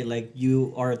say. Like,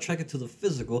 you are attracted to the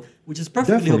physical, which is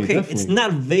perfectly Definitely, okay. definitely. It's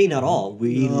not vain at all.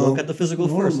 We No, look at the physical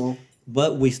normal. first,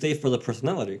 but we stay for the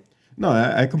personality. No,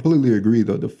 I completely agree,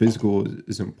 though. The physical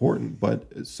is important,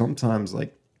 but sometimes,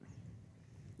 like,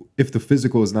 if the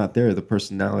physical is not there, the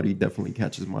personality definitely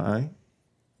catches my eye.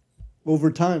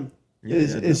 Over time, Yeah,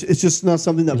 it's just not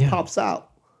something that Yeah. pops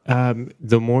out.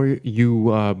 The more you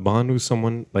bond with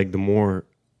someone, like the more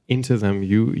into them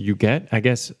you get. I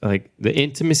guess like the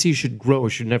intimacy should grow.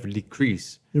 It should never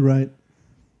decrease. You're right.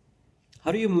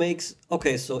 How do you make...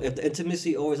 Okay, so if the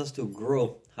intimacy always has to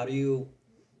grow, how do you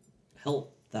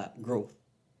help that growth?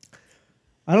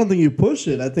 I don't think you push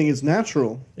it. I think it's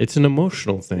natural. It's an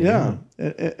emotional thing. Yeah,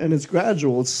 and it's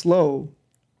gradual. It's slow.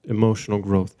 Emotional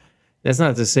growth. That's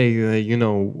not to say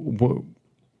that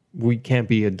we can't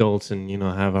be adults and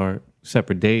have our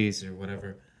separate days or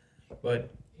whatever, but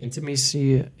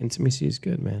intimacy is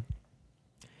good, man.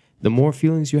 The more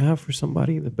feelings you have for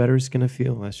somebody, the better it's gonna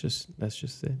feel. That's just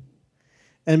it.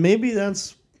 And maybe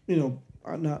that's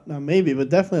not maybe, but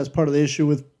definitely that's part of the issue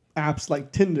with apps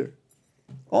like Tinder.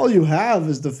 All you have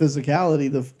is the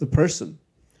physicality, the person.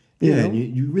 You Yeah, know?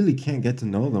 and you really can't get to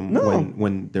know them No.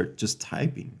 when they're just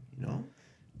typing,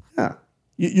 Yeah.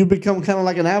 You become kind of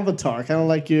like an avatar, kind of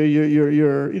like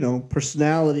your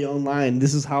personality online.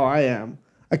 This is how I am.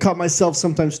 I caught myself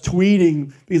sometimes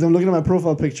tweeting because I'm looking at my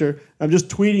profile picture. I'm just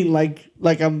tweeting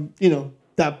like I'm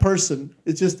that person.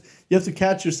 It's just you have to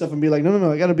catch yourself and be like,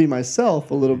 no, I got to be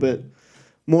myself a little bit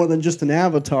more than just an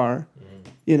avatar.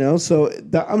 So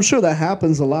I'm sure that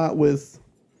happens a lot with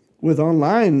with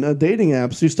online dating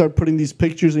apps. You start putting these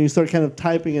pictures and you start kind of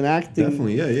typing and acting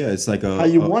Definitely, yeah. It's like how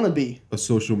you want to be. a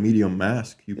social media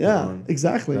mask you put Yeah, on.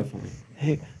 exactly. Definitely.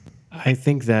 Hey, I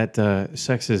think that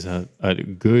sex is a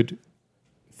good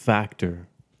factor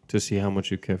to see how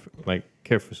much you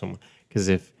care for someone. Because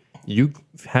if you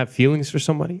have feelings for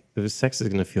somebody, the sex is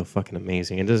gonna feel fucking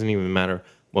amazing. It doesn't even matter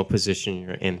what position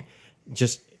you're in.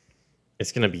 Just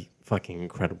it's gonna be fucking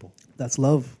incredible. That's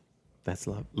love. That's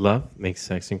love. Love makes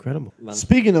sex incredible.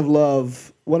 Speaking of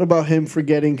love, what about him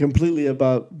forgetting completely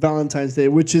about Valentine's Day,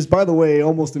 which is, by the way,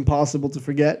 almost impossible to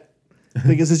forget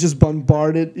because it's just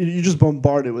bombarded. You're just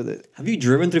bombarded with it. Have you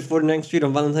driven through 49th Street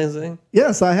on Valentine's Day?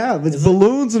 Yes, I have. It's Is it-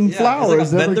 balloons and Yeah, flowers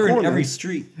it's like a vendor every in corner. every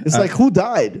street. It's like, who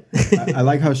died? I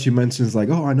like how she mentions like,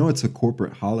 oh, I know it's a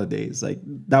corporate holidays. Like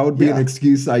that would be an Yeah.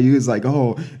 excuse I use. Like,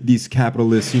 oh, these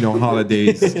capitalist,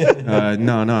 holidays.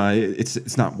 No,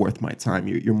 it's not worth my time.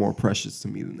 You're more precious to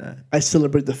me than that. I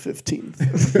celebrate the 15th.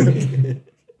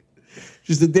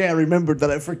 Just the day I remembered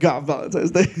that I forgot Valentine's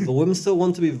Day. But women still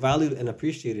want to be valued and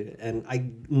appreciated. And I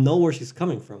know where she's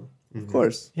coming from. Of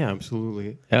course. Yeah,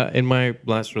 absolutely. In my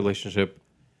last relationship,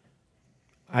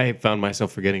 I found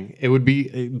myself forgetting. It would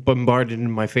be bombarded in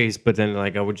my face, but then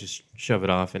like I would just shove it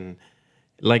off, and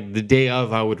like the day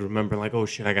of, I would remember like, oh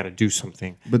shit, I got to do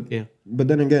something. But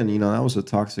then again, that was a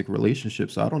toxic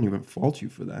relationship, so I don't even fault you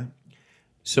for that.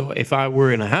 So if I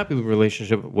were in a happy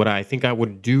relationship, what I think I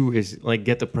would do is like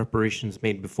get the preparations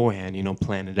made beforehand,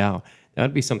 plan it out. That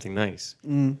would be something nice.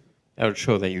 That would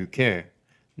show that you care.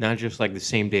 Not just like the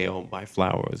same day, oh, buy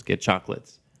flowers, get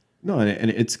chocolates. No, and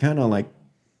it's kind of like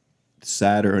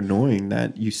sad or annoying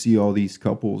that you see all these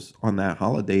couples on that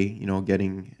holiday,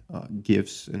 getting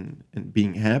gifts and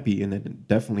being happy, and then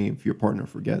definitely if your partner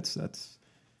forgets,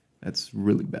 that's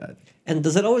really bad. And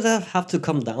does it always have to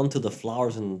come down to the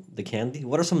flowers and the candy?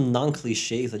 What are some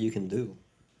non-cliches that you can do?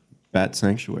 Bat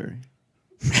sanctuary.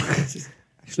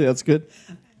 Actually, that's good.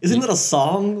 Isn't that a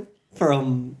song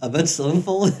from Avenged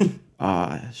Sevenfold?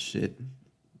 Ah, shit.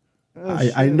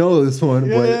 I know this one,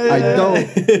 but I don't.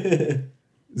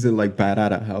 Is it like Bat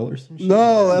Out of Hell or something?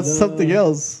 No, that's something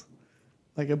else.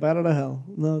 Like a bat out of hell.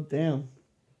 No, damn.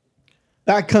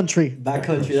 Backcountry.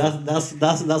 Backcountry.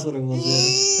 That's what it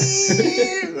was.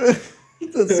 Yeah.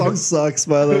 That song sucks,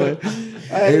 by the way.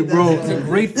 Hey, bro.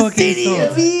 Great fucking song.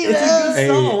 It's a good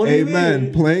song. What do Hey, you man,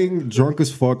 mean? playing Drunk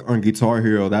as Fuck on Guitar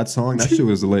Hero, that song, that shit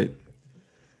was lit.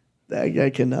 That guy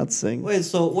cannot sing. Wait,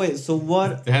 so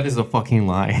what? That is a fucking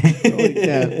lie. No, he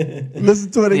can't.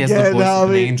 Listen to it He has the again, voice of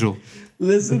an Javi. angel.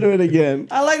 Listen to it again.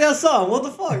 I like that song. What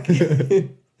the fuck?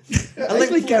 I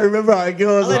actually can't remember how it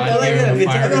goes. I like it.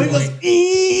 Fire I know he goes,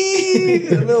 "Ee!"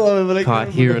 in the middle of it, but I Caught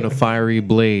can't here remember. in a fiery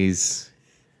blaze.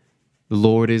 The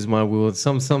Lord is my will.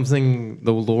 Something.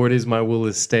 The Lord is my will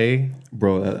is stay.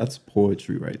 Bro, that's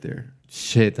poetry right there.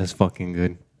 Shit, that's fucking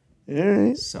good. All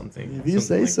right. Something. If you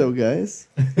say something like so, guys.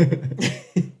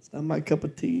 It's not my cup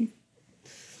of tea.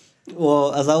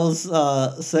 Well, as I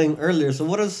was saying earlier, so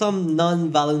what are some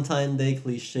non-Valentine Day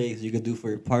cliches you could do for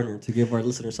your partner to give our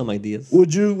listeners some ideas?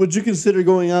 Would you consider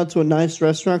going out to a nice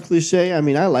restaurant cliche? I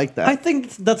mean, I like that. I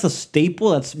think that's a staple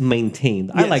that's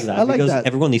maintained. I Yes, like that I like because that.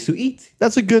 everyone needs to eat.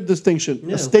 That's a good distinction.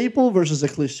 Yeah. A staple versus a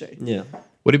cliche. Yeah.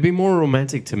 Would it be more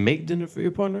romantic to make dinner for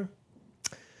your partner?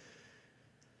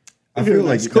 I If you're feel a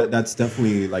like nice cook. that's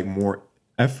definitely like more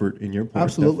effort in your part.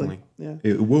 Absolutely. Definitely.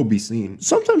 Yeah. It will be seen.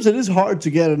 Sometimes it is hard to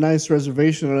get a nice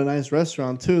reservation at a nice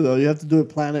restaurant too, though. You have to do it,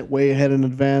 plan it way ahead in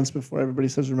advance before everybody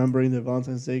starts remembering that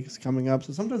Valentine's Day is coming up.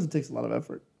 So sometimes it takes a lot of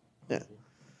effort. Yeah.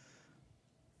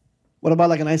 What about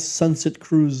like a nice sunset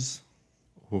cruise?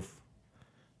 Oof.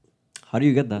 How do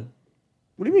you get that?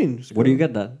 What do you mean? Just Where go- do you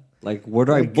get that? Like, where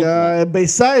do I Like, book that?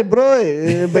 Bayside,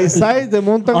 bro. Bayside, te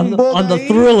montan On un the, bote on the ahí,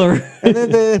 Thriller. and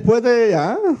then después de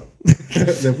allá,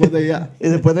 Después de ya. y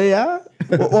después de allá,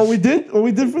 what we did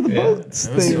for the Yeah, boats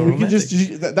that was thing. so We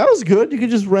could that was good. You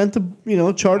could just rent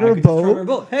charter a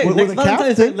boat. Hey, with next a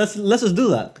Valentine's Day, captain. let's just do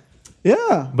that.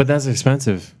 Yeah, But that's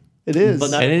expensive. it is. But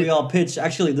now And we all pitch.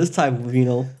 Actually, this time,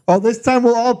 Oh, this time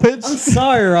we'll all pitch. I'm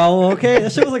sorry, Raul. Okay,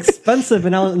 that shit was expensive,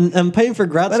 and I'm paying for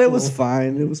grad But school. it was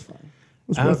fine. It was fine.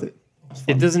 It was worth it.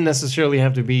 It doesn't necessarily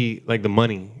have to be like the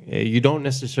money. You don't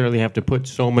necessarily have to put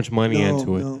so much money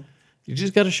into it. No. You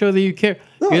just got to show that you care.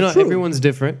 No, true. Everyone's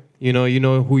different. You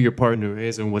know who your partner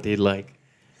is and what they like,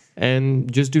 and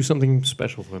just do something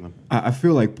special for them. I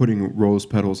feel like putting rose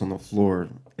petals on the floor.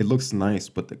 It looks nice,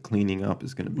 but the cleaning up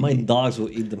is gonna be. My dogs will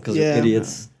eat them because Yeah. they're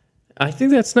idiots. I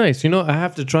think that's nice. I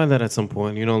have to try that at some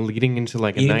point. Leading into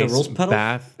like a Eating the nice rose petals?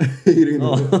 bath, Eating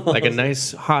the- like a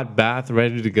nice hot bath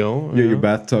ready to go. your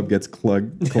bathtub gets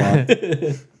clogged.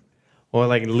 Or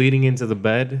like leading into the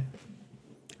bed.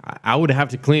 I would have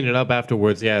to clean it up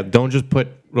afterwards. Yeah, don't just put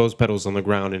rose petals on the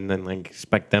ground and then like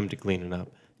expect them to clean it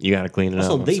up. You got to clean it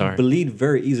Also, up. I'm they sorry. bleed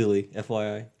very easily,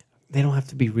 FYI. They don't have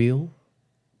to be real.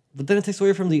 But then it takes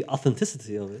away from the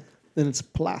authenticity of it. Then it's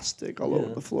plastic all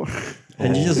over the floor.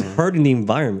 And you're just hurting the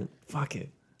environment. Fuck it.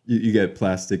 You get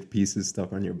plastic pieces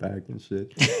stuck on your back and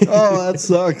shit, Oh, that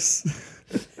sucks.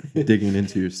 digging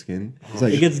into your skin. It's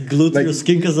like It gets glued to like, your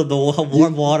skin because of the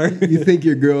warm water. you think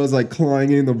your girl is like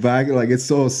clawing in the back, like it's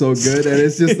so good, and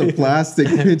it's just the plastic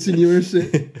pinching you and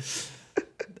shit.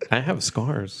 I have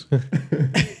scars.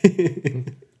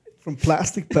 From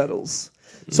plastic petals.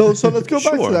 So let's go back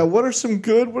Sure. to that. What are some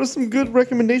good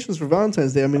recommendations for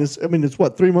Valentine's Day? I mean, it's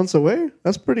what, 3 months away?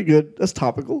 That's pretty good. That's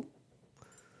topical.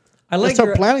 I Let's like start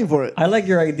your, planning for it. I like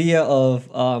your idea of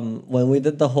when we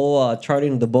did the whole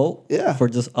charting the boat Yeah. for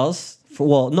just us.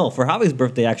 For Javi's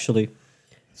birthday, actually.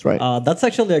 That's right. That's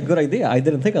actually a good idea. I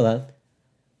didn't think of that.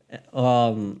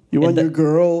 You want your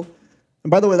girl. And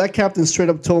by the way, that captain straight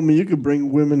up told me you could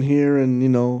bring women here,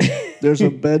 and there's a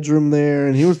bedroom there.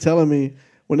 And he was telling me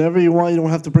whenever you want, you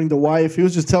don't have to bring the wife. He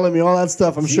was just telling me all that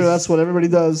stuff. I'm sure that's what everybody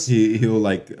does. He'll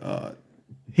like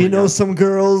He knows some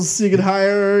girls you could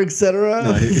hire, etc.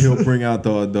 no, he'll bring out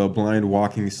the blind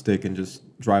walking stick and just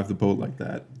drive the boat like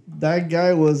that. That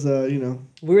guy was,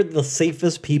 We're the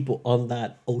safest people on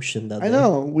that ocean that I day.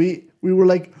 know. We were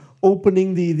like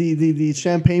opening the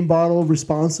champagne bottle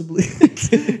responsibly.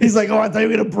 He's like, oh, I thought you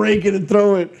were gonna break it and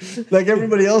throw it like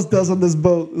everybody else does on this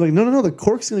boat. Like, no, the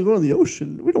cork's gonna go in the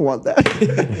ocean. We don't want that.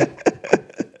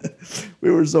 We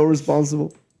were so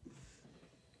responsible.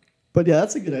 But yeah,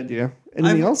 that's a good idea.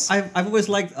 Anything else? I've always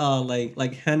liked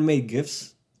like handmade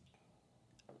gifts.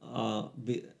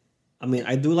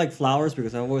 I do like flowers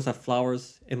because I always have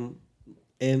flowers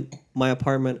in my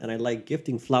apartment, and I like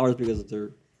gifting flowers because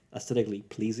they're aesthetically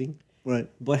pleasing. Right.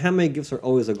 But handmade gifts are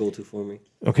always a go-to for me.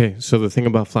 Okay, so the thing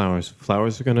about flowers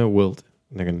are going to wilt.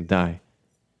 They're going to die.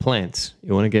 Plants.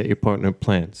 You want to get your partner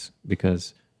plants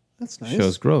because That's it nice.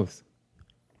 shows growth.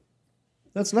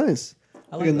 That's nice.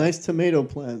 Like a nice tomato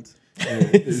plant.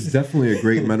 It's definitely a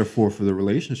great metaphor for the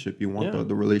relationship. You want Yeah.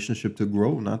 the relationship to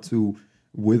grow, not to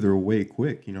wither away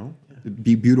quick.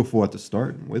 Be beautiful at the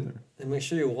start and wither. And make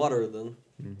sure you water it then.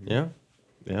 Yeah.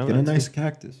 Yeah. Get a that's nice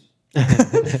cactus.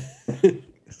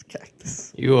 It's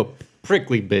cactus. You a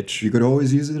prickly bitch. You could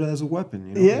always use it as a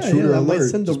weapon. Yeah, Shooter that might alert,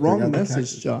 send the just bring wrong out the message,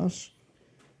 cactus. Josh.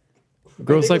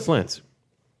 Girls like plants.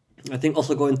 I think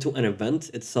also going to an event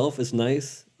itself is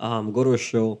nice. Go to a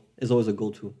show is always a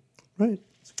go-to. Right.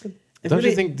 It's good. And Don't really-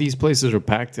 you think these places are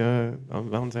packed on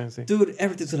Valentine's Day? Dude,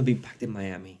 everything's gonna be packed in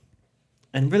Miami.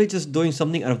 And really just doing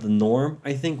something out of the norm,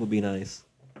 I think, would be nice.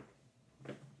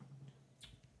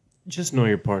 Just know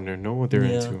your partner. Know what they're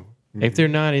Yeah. into. Mm-hmm. If they're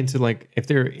not into if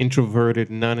they're introverted,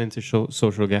 not into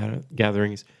social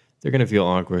gatherings, they're gonna feel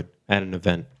awkward at an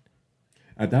event.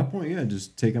 At that point, yeah,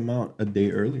 just take them out a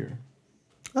day earlier.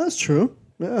 That's true.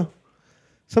 Yeah.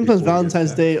 Sometimes Before it Valentine's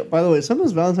gets Day, by the way,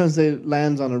 sometimes Valentine's Day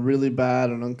lands on a really bad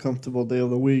and uncomfortable day of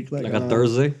the week. Like on a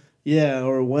Thursday. Yeah,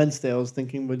 or a Wednesday, I was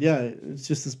thinking. But yeah, it's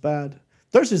just as bad.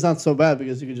 Thursday's not so bad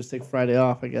because you can just take Friday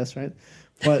off, I guess, right?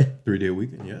 But 3-day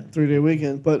weekend, yeah. 3-day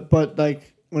weekend. But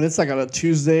like when it's like on a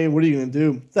Tuesday, what are you going to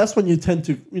do? That's when you tend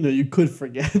to, you could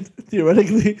forget,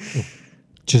 theoretically.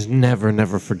 Just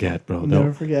never forget, bro.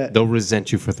 Never forget. They'll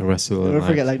resent you for the rest of their Never lives.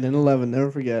 forget, like 9/11.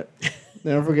 Never forget.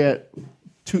 Never forget.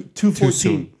 Too 2/14.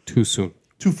 soon. Too soon.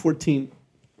 2/14.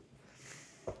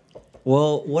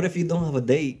 Well, what if you don't have a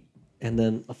date and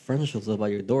then a friend shows up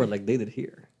at your door like they did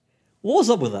here? What was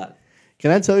up with that?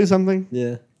 Can I tell you something?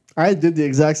 Yeah. I did the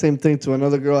exact same thing to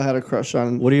another girl I had a crush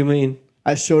on. What do you mean?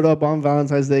 I showed up on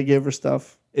Valentine's Day, gave her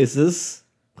stuff. Is this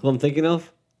who I'm thinking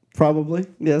of? Probably.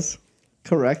 Yes.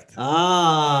 Correct.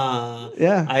 Ah.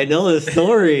 Yeah. I know the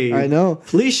story. I know.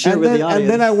 Please share And with then, the audience. and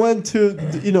then I went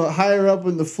to, higher up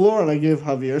in the floor and I gave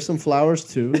Javier some flowers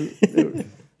too. They were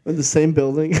in the same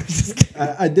building. Just kidding.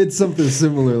 I did something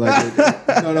similar,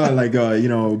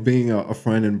 being a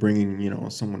friend and bringing,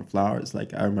 someone flowers.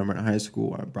 Like I remember in high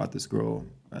school, I brought this girl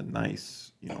a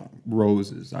nice,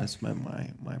 roses. I spent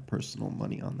my personal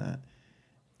money on that.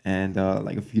 And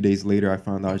like a few days later, I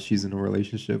found out she's in a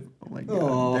relationship. I'm like,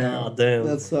 Oh, God damn. damn.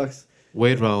 That sucks.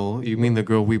 Wait, Raul, you mean the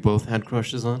girl we both had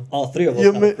crushes on? All three of us.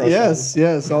 had a crush on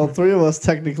Yes. All three of us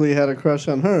technically had a crush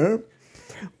on her,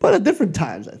 but at different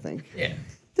times, I think. Yeah.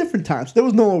 Different times. There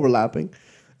was no overlapping.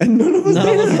 And none of us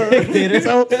dated her.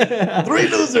 So, 3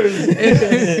 losers.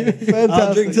 Fantastic.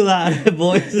 I'll drink to that,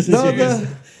 boys. No, Cheers. the-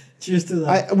 Cheers to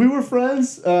that. we were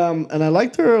friends, and I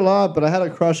liked her a lot, but I had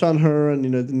a crush on her, and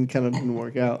it didn't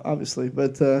work out, obviously.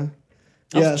 But I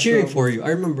was cheering for you. I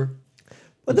remember.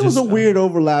 But there was a Just, weird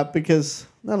overlap because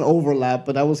not an overlap,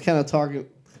 but I was kind of talking.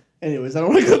 Anyways, I don't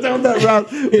want to go down that route.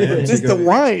 Just the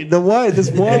wine,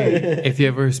 this wine. If you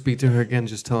ever speak to her again,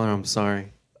 just tell her I'm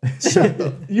sorry.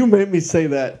 You made me say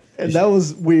that, and that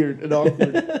was weird and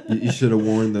awkward. You should have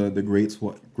worn the gray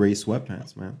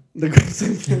sweatpants, man.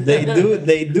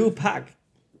 They do pack.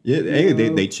 Yeah, hey,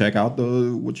 they check out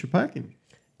what you're packing.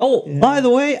 Oh, by the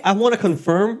way, I want to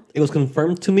confirm. It was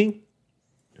confirmed to me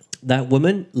that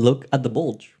women look at the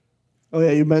bulge. Oh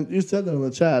yeah, you said that on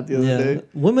the chat the other day.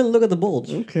 Women look at the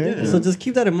bulge. Okay. Yeah. So just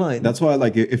keep that in mind. That's why,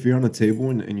 like, if you're on a table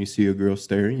and you see a girl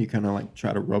staring, you kind of like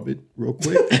try to rub it real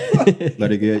quick,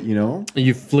 let it get,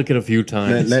 You flick it a few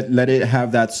times. let it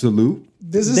have that salute.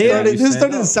 This is They- starting. you This is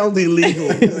stand starting to up. sound illegal.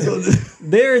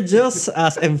 They're just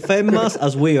as infamous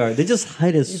as we are. They just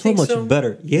hide it so think much so?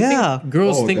 better. Yeah.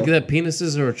 Girls Oh, think definitely. that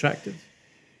penises are attractive.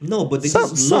 No, but they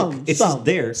just look. It's just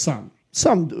there. Some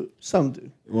do.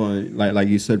 Well, like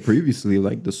you said previously,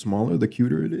 like the smaller, the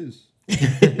cuter it is.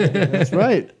 That's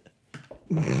right.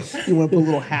 You want to put a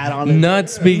little hat on it. Not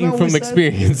Isn't speaking that what from we said?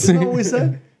 experience. Isn't that what we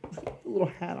said? A little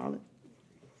hat on it.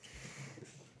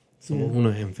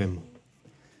 Uno enfermo.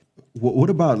 What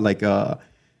about like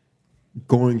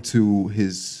going to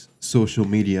his social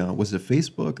media? Was it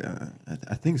Facebook?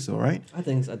 I think so, right? I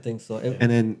think so.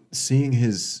 And then seeing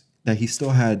that he still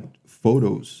had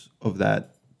photos of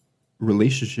that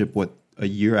relationship. What, a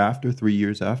year after, 3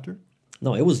 years after?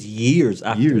 No, it was years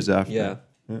after. Years after. Yeah.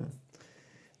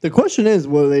 The question is,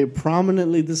 were they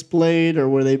prominently displayed or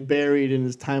were they buried in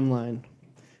his timeline?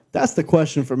 That's the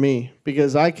question for me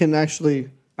because I haven't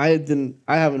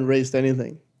erased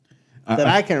anything that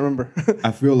I can't remember.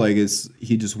 I feel like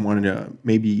he just wanted to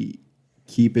maybe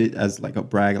keep it as like a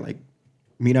brag, like,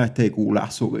 mira este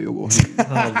culazo que yo cogí.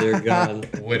 Oh dear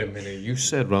God. Wait a minute. You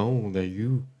said, Raul, that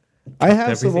you... I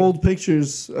have some everything? old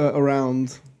pictures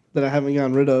around that I haven't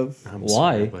gotten rid of I'm Why?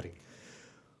 sorry, buddy.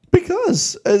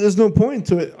 because there's no point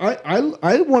to it.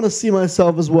 I want to see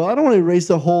myself as well. I don't want to erase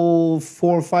the whole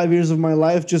 4 or 5 years of my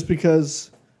life just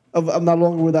because I'm not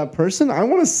longer with that person. I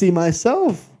want to see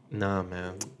myself. Nah,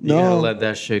 man. You No. gotta let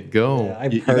that shit go. Yeah, I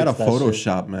You gotta purged that shit.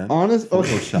 Photoshop, man.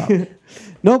 Photoshop.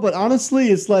 No, but honestly,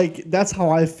 it's like that's how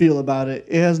I feel about it.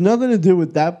 It has nothing to do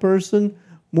with that person,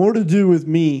 more to do with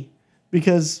me,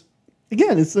 because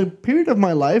again, it's a period of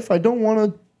my life I don't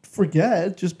want to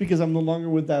forget just because I'm no longer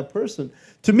with that person.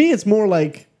 To me, it's more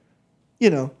like,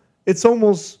 it's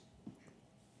almost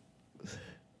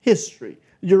history,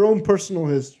 your own personal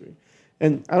history,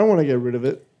 and I don't want to get rid of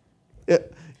it.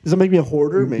 Does it make me a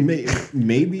hoarder? Maybe.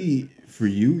 Maybe for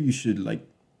you should like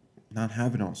not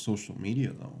have it on social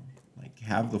media though. Like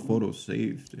have the photos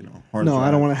saved, hard No, drive,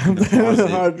 I don't want to have in the that on a closet,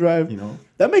 hard drive.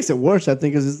 That makes it worse, I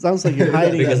think, because it sounds like you're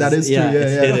hiding Because it. That is true, yeah,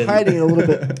 it's yeah. hidden. Hiding it a little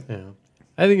bit. Yeah.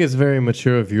 I think it's very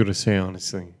mature of you to say,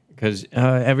 honestly. Because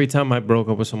every time I broke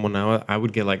up with someone now, I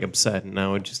would get like upset and I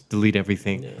would just delete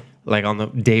everything. Like on the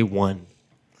day one.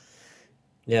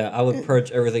 Yeah, I would purge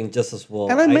everything just as well.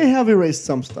 And I may have erased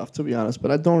some stuff, to be honest,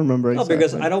 but I don't remember No, exactly.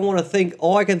 because I don't want to think.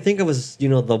 All I can think of is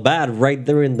the bad right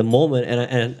there in the moment,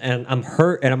 and I'm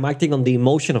hurt, and I'm acting on the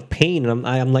emotion of pain, and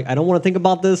I'm like, I don't want to think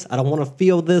about this. I don't want to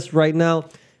feel this right now.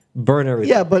 Burn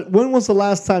everything. Yeah, but when was the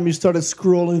last time you started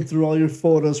scrolling through all your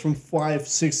photos from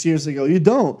 5-6 years ago? You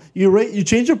don't. You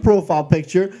change your profile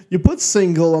picture, you put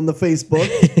single on the Facebook,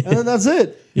 and then that's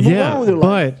it. You move on with your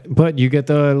life. but you get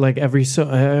the like every so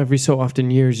often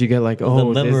years you get like this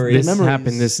memories.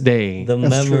 happened this day, The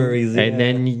That's true. memories, and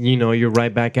then you're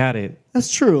right back at it. That's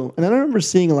true. And I remember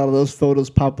seeing a lot of those photos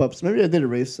pop up. So maybe I did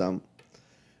erase some.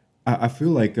 I feel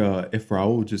like if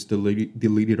Raul just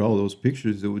deleted all those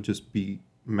pictures, it would just be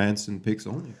Manson pics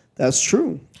only. That's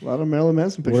true. A lot of Marilyn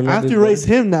Manson pictures. Wouldn't I that have to be erase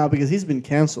him now because he's been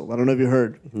canceled. I don't know if you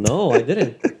heard. No, I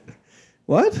didn't.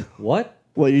 What? What?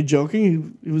 What, you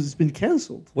joking? He's been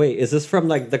canceled. Wait, is this from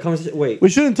like the conversation? Wait, We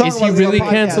shouldn't talk Is about he this on really a podcast.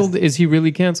 canceled? Is he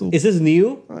really canceled? is this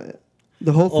new?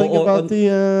 The whole thing Oh, about the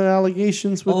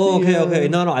allegations with Oh, the... okay.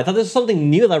 No, I thought this was something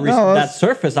new that No, that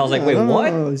surfaced. I was like, wait,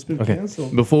 what? No, he's been Okay.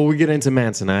 canceled. Before we get into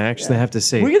Manson, I actually have to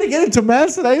say We're going to get into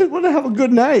Manson. I want to have a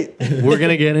good night. we're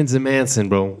gonna get into Manson,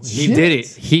 bro. He Shit. did it.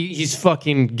 He's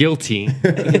fucking guilty. All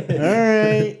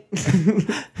right.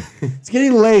 It's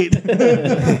getting late.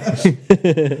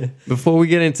 Before we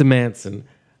get into Manson,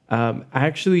 I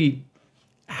actually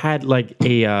had like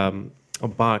a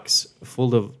box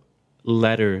full of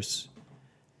letters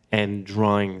and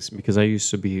drawings because I used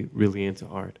to be really into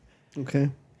art Okay.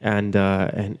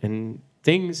 and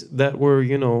things that were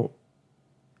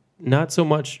not so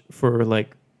much for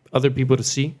like other people to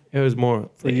see. It was more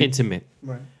you. intimate,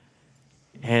 Right.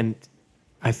 and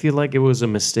I feel like it was a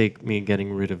mistake me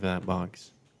getting rid of that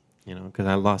box. You know, because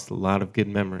I lost a lot of good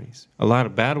memories, a lot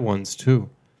of bad ones too.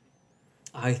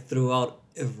 I threw out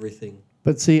everything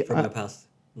But see, from my past.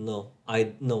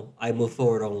 I move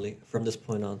forward only from this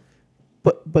point on.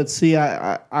 but see,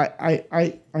 I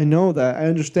know that, I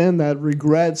understand that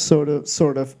regret sort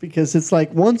of because it's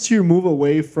like once you move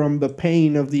away from the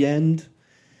pain of the end,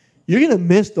 you're gonna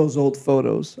miss those old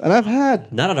photos. And I've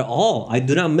had Not at all. I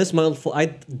do not miss my old I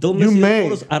don't miss You the may.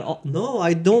 old photos at all. No,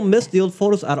 I don't miss the old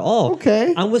photos at all.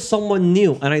 Okay. I'm with someone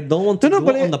new, and I don't want to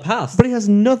dwell on the past. But it has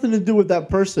nothing to do with that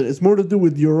person. It's more to do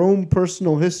with your own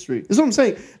personal history. That's what I'm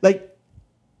saying. Like,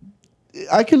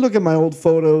 I can look at my old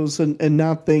photos and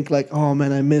not think like, oh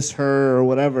man, I miss her or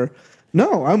whatever.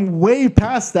 No, I'm way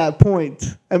past that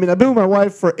point. I mean, I've been with my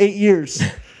wife for 8 years.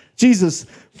 Jesus.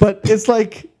 But it's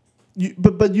like,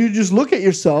 but you just look at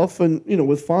yourself and,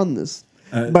 with fondness.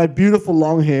 My beautiful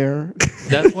long hair.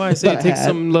 That's why I say That it I takes had.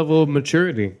 some level of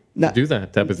maturity Now- to do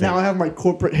that type of thing. Now I have my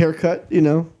corporate haircut,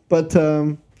 but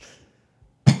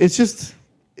it's just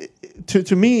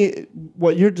to me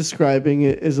what you're describing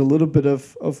is a little bit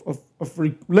of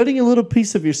letting a little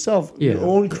piece of yourself, Yeah. your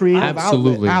own creative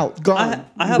Absolutely. outlet out, gone,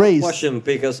 I have erased. a question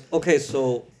because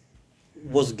so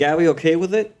was Gabby okay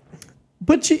with it?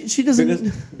 But she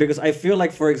doesn't. Because I feel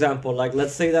like, for example, like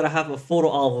let's say that I have a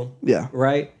photo album, Yeah.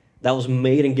 right, that was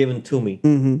made and given to me.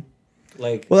 Mm-hmm.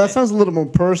 Like, Well, that sounds a little more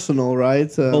personal,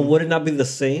 right? but would it not be the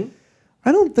same?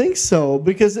 I don't think so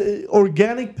because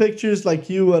organic pictures like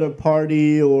you at a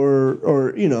party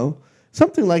or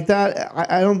something like that.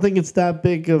 I don't think it's that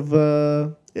big of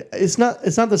a. It's not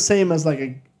the same as like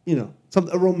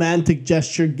a romantic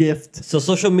gesture gift. So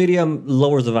social media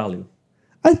lowers the value.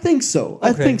 I think so.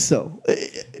 I Okay. think so.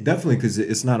 Definitely, because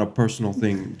it's not a personal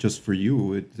thing just for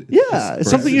you. It's Yeah, just it's for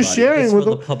something you're everybody. sharing It's with for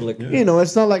the public.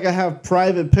 It's not like I have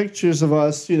private pictures of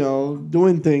us,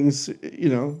 doing things,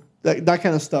 that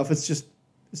kind of stuff.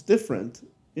 It's different,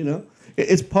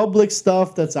 It's public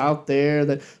stuff that's out there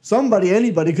that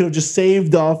anybody could have just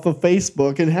saved off of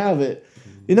Facebook and have it.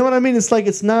 You know what I mean? It's like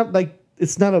it's not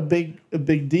a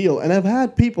big deal. And I've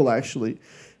had people actually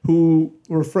who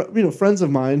were friends of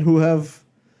mine who have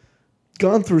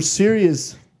gone through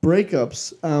serious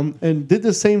breakups and did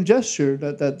the same gesture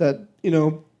that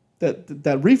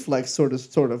reflex sort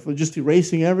of just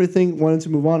erasing everything, wanting to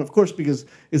move on, of course, because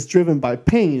it's driven by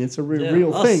pain. It's a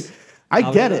real us. thing.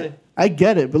 I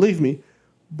get it, believe me.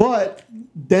 But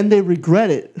then they regret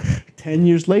it 10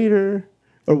 years later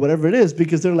or whatever it is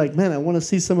because they're like, man, I want to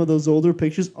see some of those older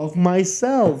pictures of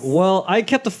myself. Well, I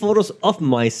kept the photos of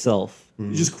myself.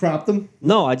 You just crop them?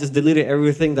 No, I just deleted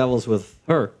everything that was with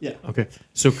her. Yeah. Okay.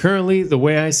 So currently, the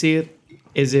way I see it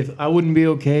is if I wouldn't be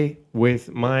okay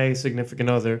with my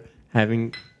significant other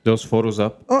having those photos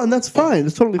up, Oh, and that's fine.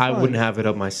 It's totally I fine. wouldn't have it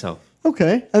up myself.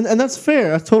 Okay, and that's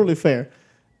fair. That's totally fair.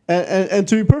 And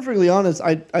to be perfectly honest,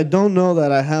 I don't know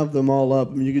that I have them all up.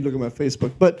 I mean, you can look at my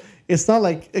Facebook, but it's not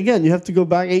like, again, you have to go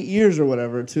back 8 years or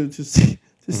whatever to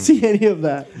see any of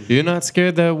that. You're not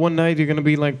scared that one night you're gonna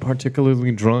be like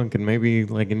particularly drunk and maybe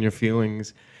like in your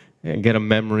feelings and get a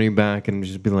memory back and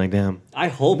just be like, damn. I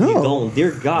hope you No. don't.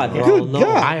 Dear God, Good Raul, no.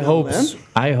 God. I hope man.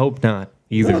 I hope not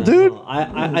either. No, dude. No,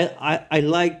 I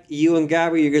like you and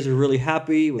Gabby. You guys are really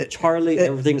happy with Charlie.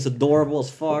 Everything's adorable as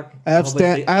fuck. I have hope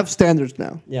I I have standards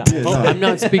now. Yeah. I'm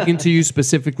not speaking to you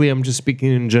specifically. I'm just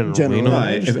speaking in general. General. You know? No,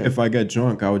 I understand. if I get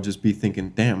drunk, I would just be thinking,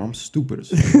 damn, I'm stupid as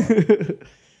fuck.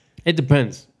 It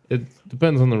depends. It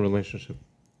depends on the relationship.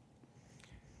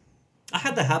 I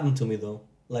had that happen to me though.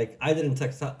 Like I didn't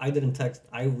text.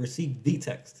 I received the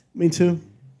text, Me too.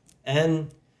 and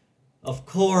of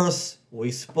course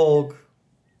we spoke.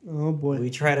 Oh boy. We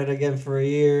tried it again for a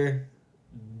year.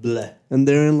 Bleh. And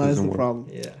therein lies Doesn't the work. problem.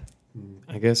 Yeah.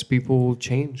 I guess people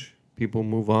change. People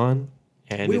move on,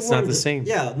 and We it's not weren't the same.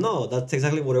 Yeah. No, that's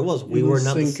exactly what it was. We You were lose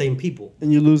not the sync. same people.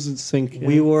 And you lose in sync. Yeah.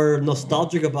 We were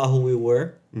nostalgic about who we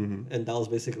were, and that was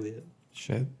basically it.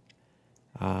 Shit.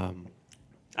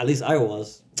 At least I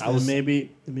was. I was.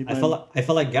 maybe I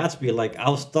felt like Gatsby. Like I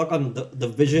was stuck on the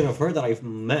vision of her that I've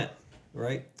met.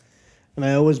 Right. and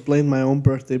I always blame my own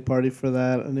birthday party for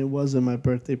that, and it wasn't my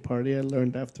birthday party. I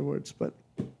learned afterwards, but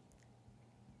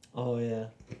Oh yeah.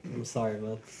 I'm sorry,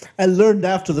 man. I learned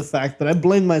after the fact, but I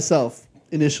blamed myself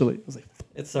initially. I was like,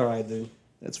 It's alright, dude.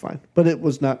 that's fine. But it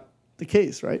was not the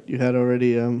case, right? You had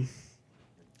already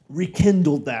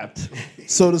rekindled that,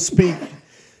 so to speak.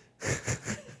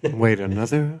 Wait,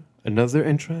 another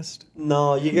interest?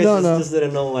 No, you guys No. just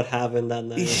didn't know what happened that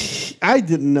night. I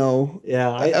didn't know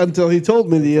Yeah, until he told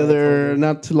me Until he told me.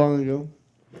 not too long ago.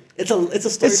 It's a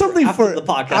story It's something after for the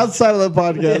podcast. outside of the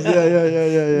podcast.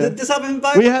 Yeah. This happened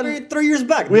back We had- three years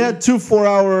back. We dude. had 2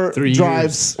 4-hour 3 years.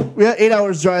 drives. We had 8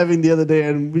 hours driving the other day,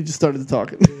 and we just started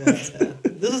talking. This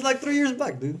is like 3 years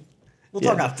back, dude. We'll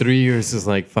talk after. 3 years is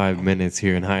like 5 minutes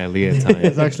here in Hialeah time.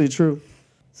 It's actually true.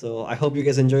 So I hope you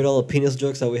guys enjoyed all the penis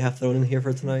jokes that we have thrown in here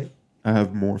for tonight. I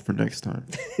have more for next time.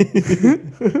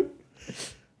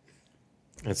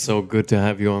 It's so good to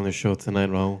have you on the show tonight,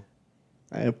 Raul.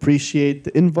 I appreciate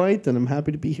the invite, and I'm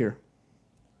happy to be here.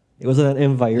 It wasn't an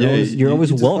invite. You're Yeah, always, you- you're you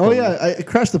always just- welcome. Oh yeah, I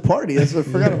crashed the party. I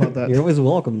forgot about that. You're always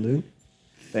welcome, dude.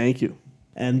 Thank you.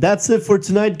 And that's it for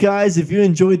tonight, guys. If you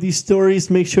enjoyed these stories,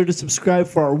 make sure to subscribe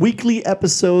for our weekly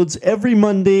episodes every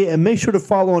Monday, and make sure to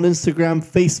follow on Instagram,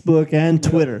 Facebook, and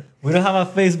Twitter. We don't have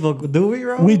a Facebook, do we,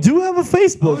 Raul? We do have a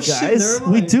Facebook, Oh, shit, guys.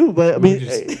 never We mind. do, but I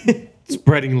mean,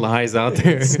 Spreading lies out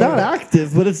there. it's not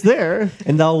active, but it's there.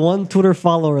 And that one Twitter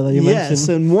follower that you Yes, mentioned.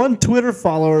 and one Twitter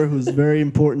follower who's very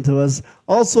important to us.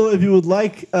 Also, if you would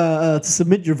like to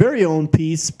submit your very own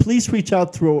piece, please reach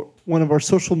out through one of our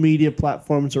social media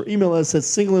platforms or email us at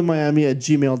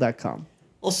singleinmiami@gmail.com.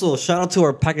 Also, shout out to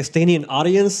our Pakistani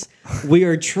audience. We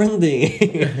are trending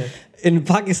in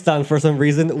Pakistan for some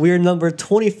reason. We are number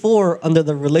 24 under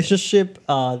the relationship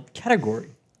category.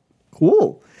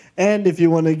 Cool. And if you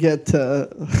want to get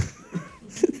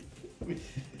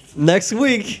Next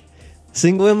week,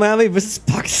 Single in Miami versus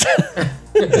Pakistan.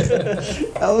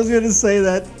 I was going to say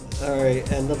that. All right,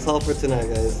 and that's all for tonight,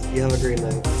 guys. You have a great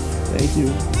night. Thank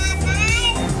you.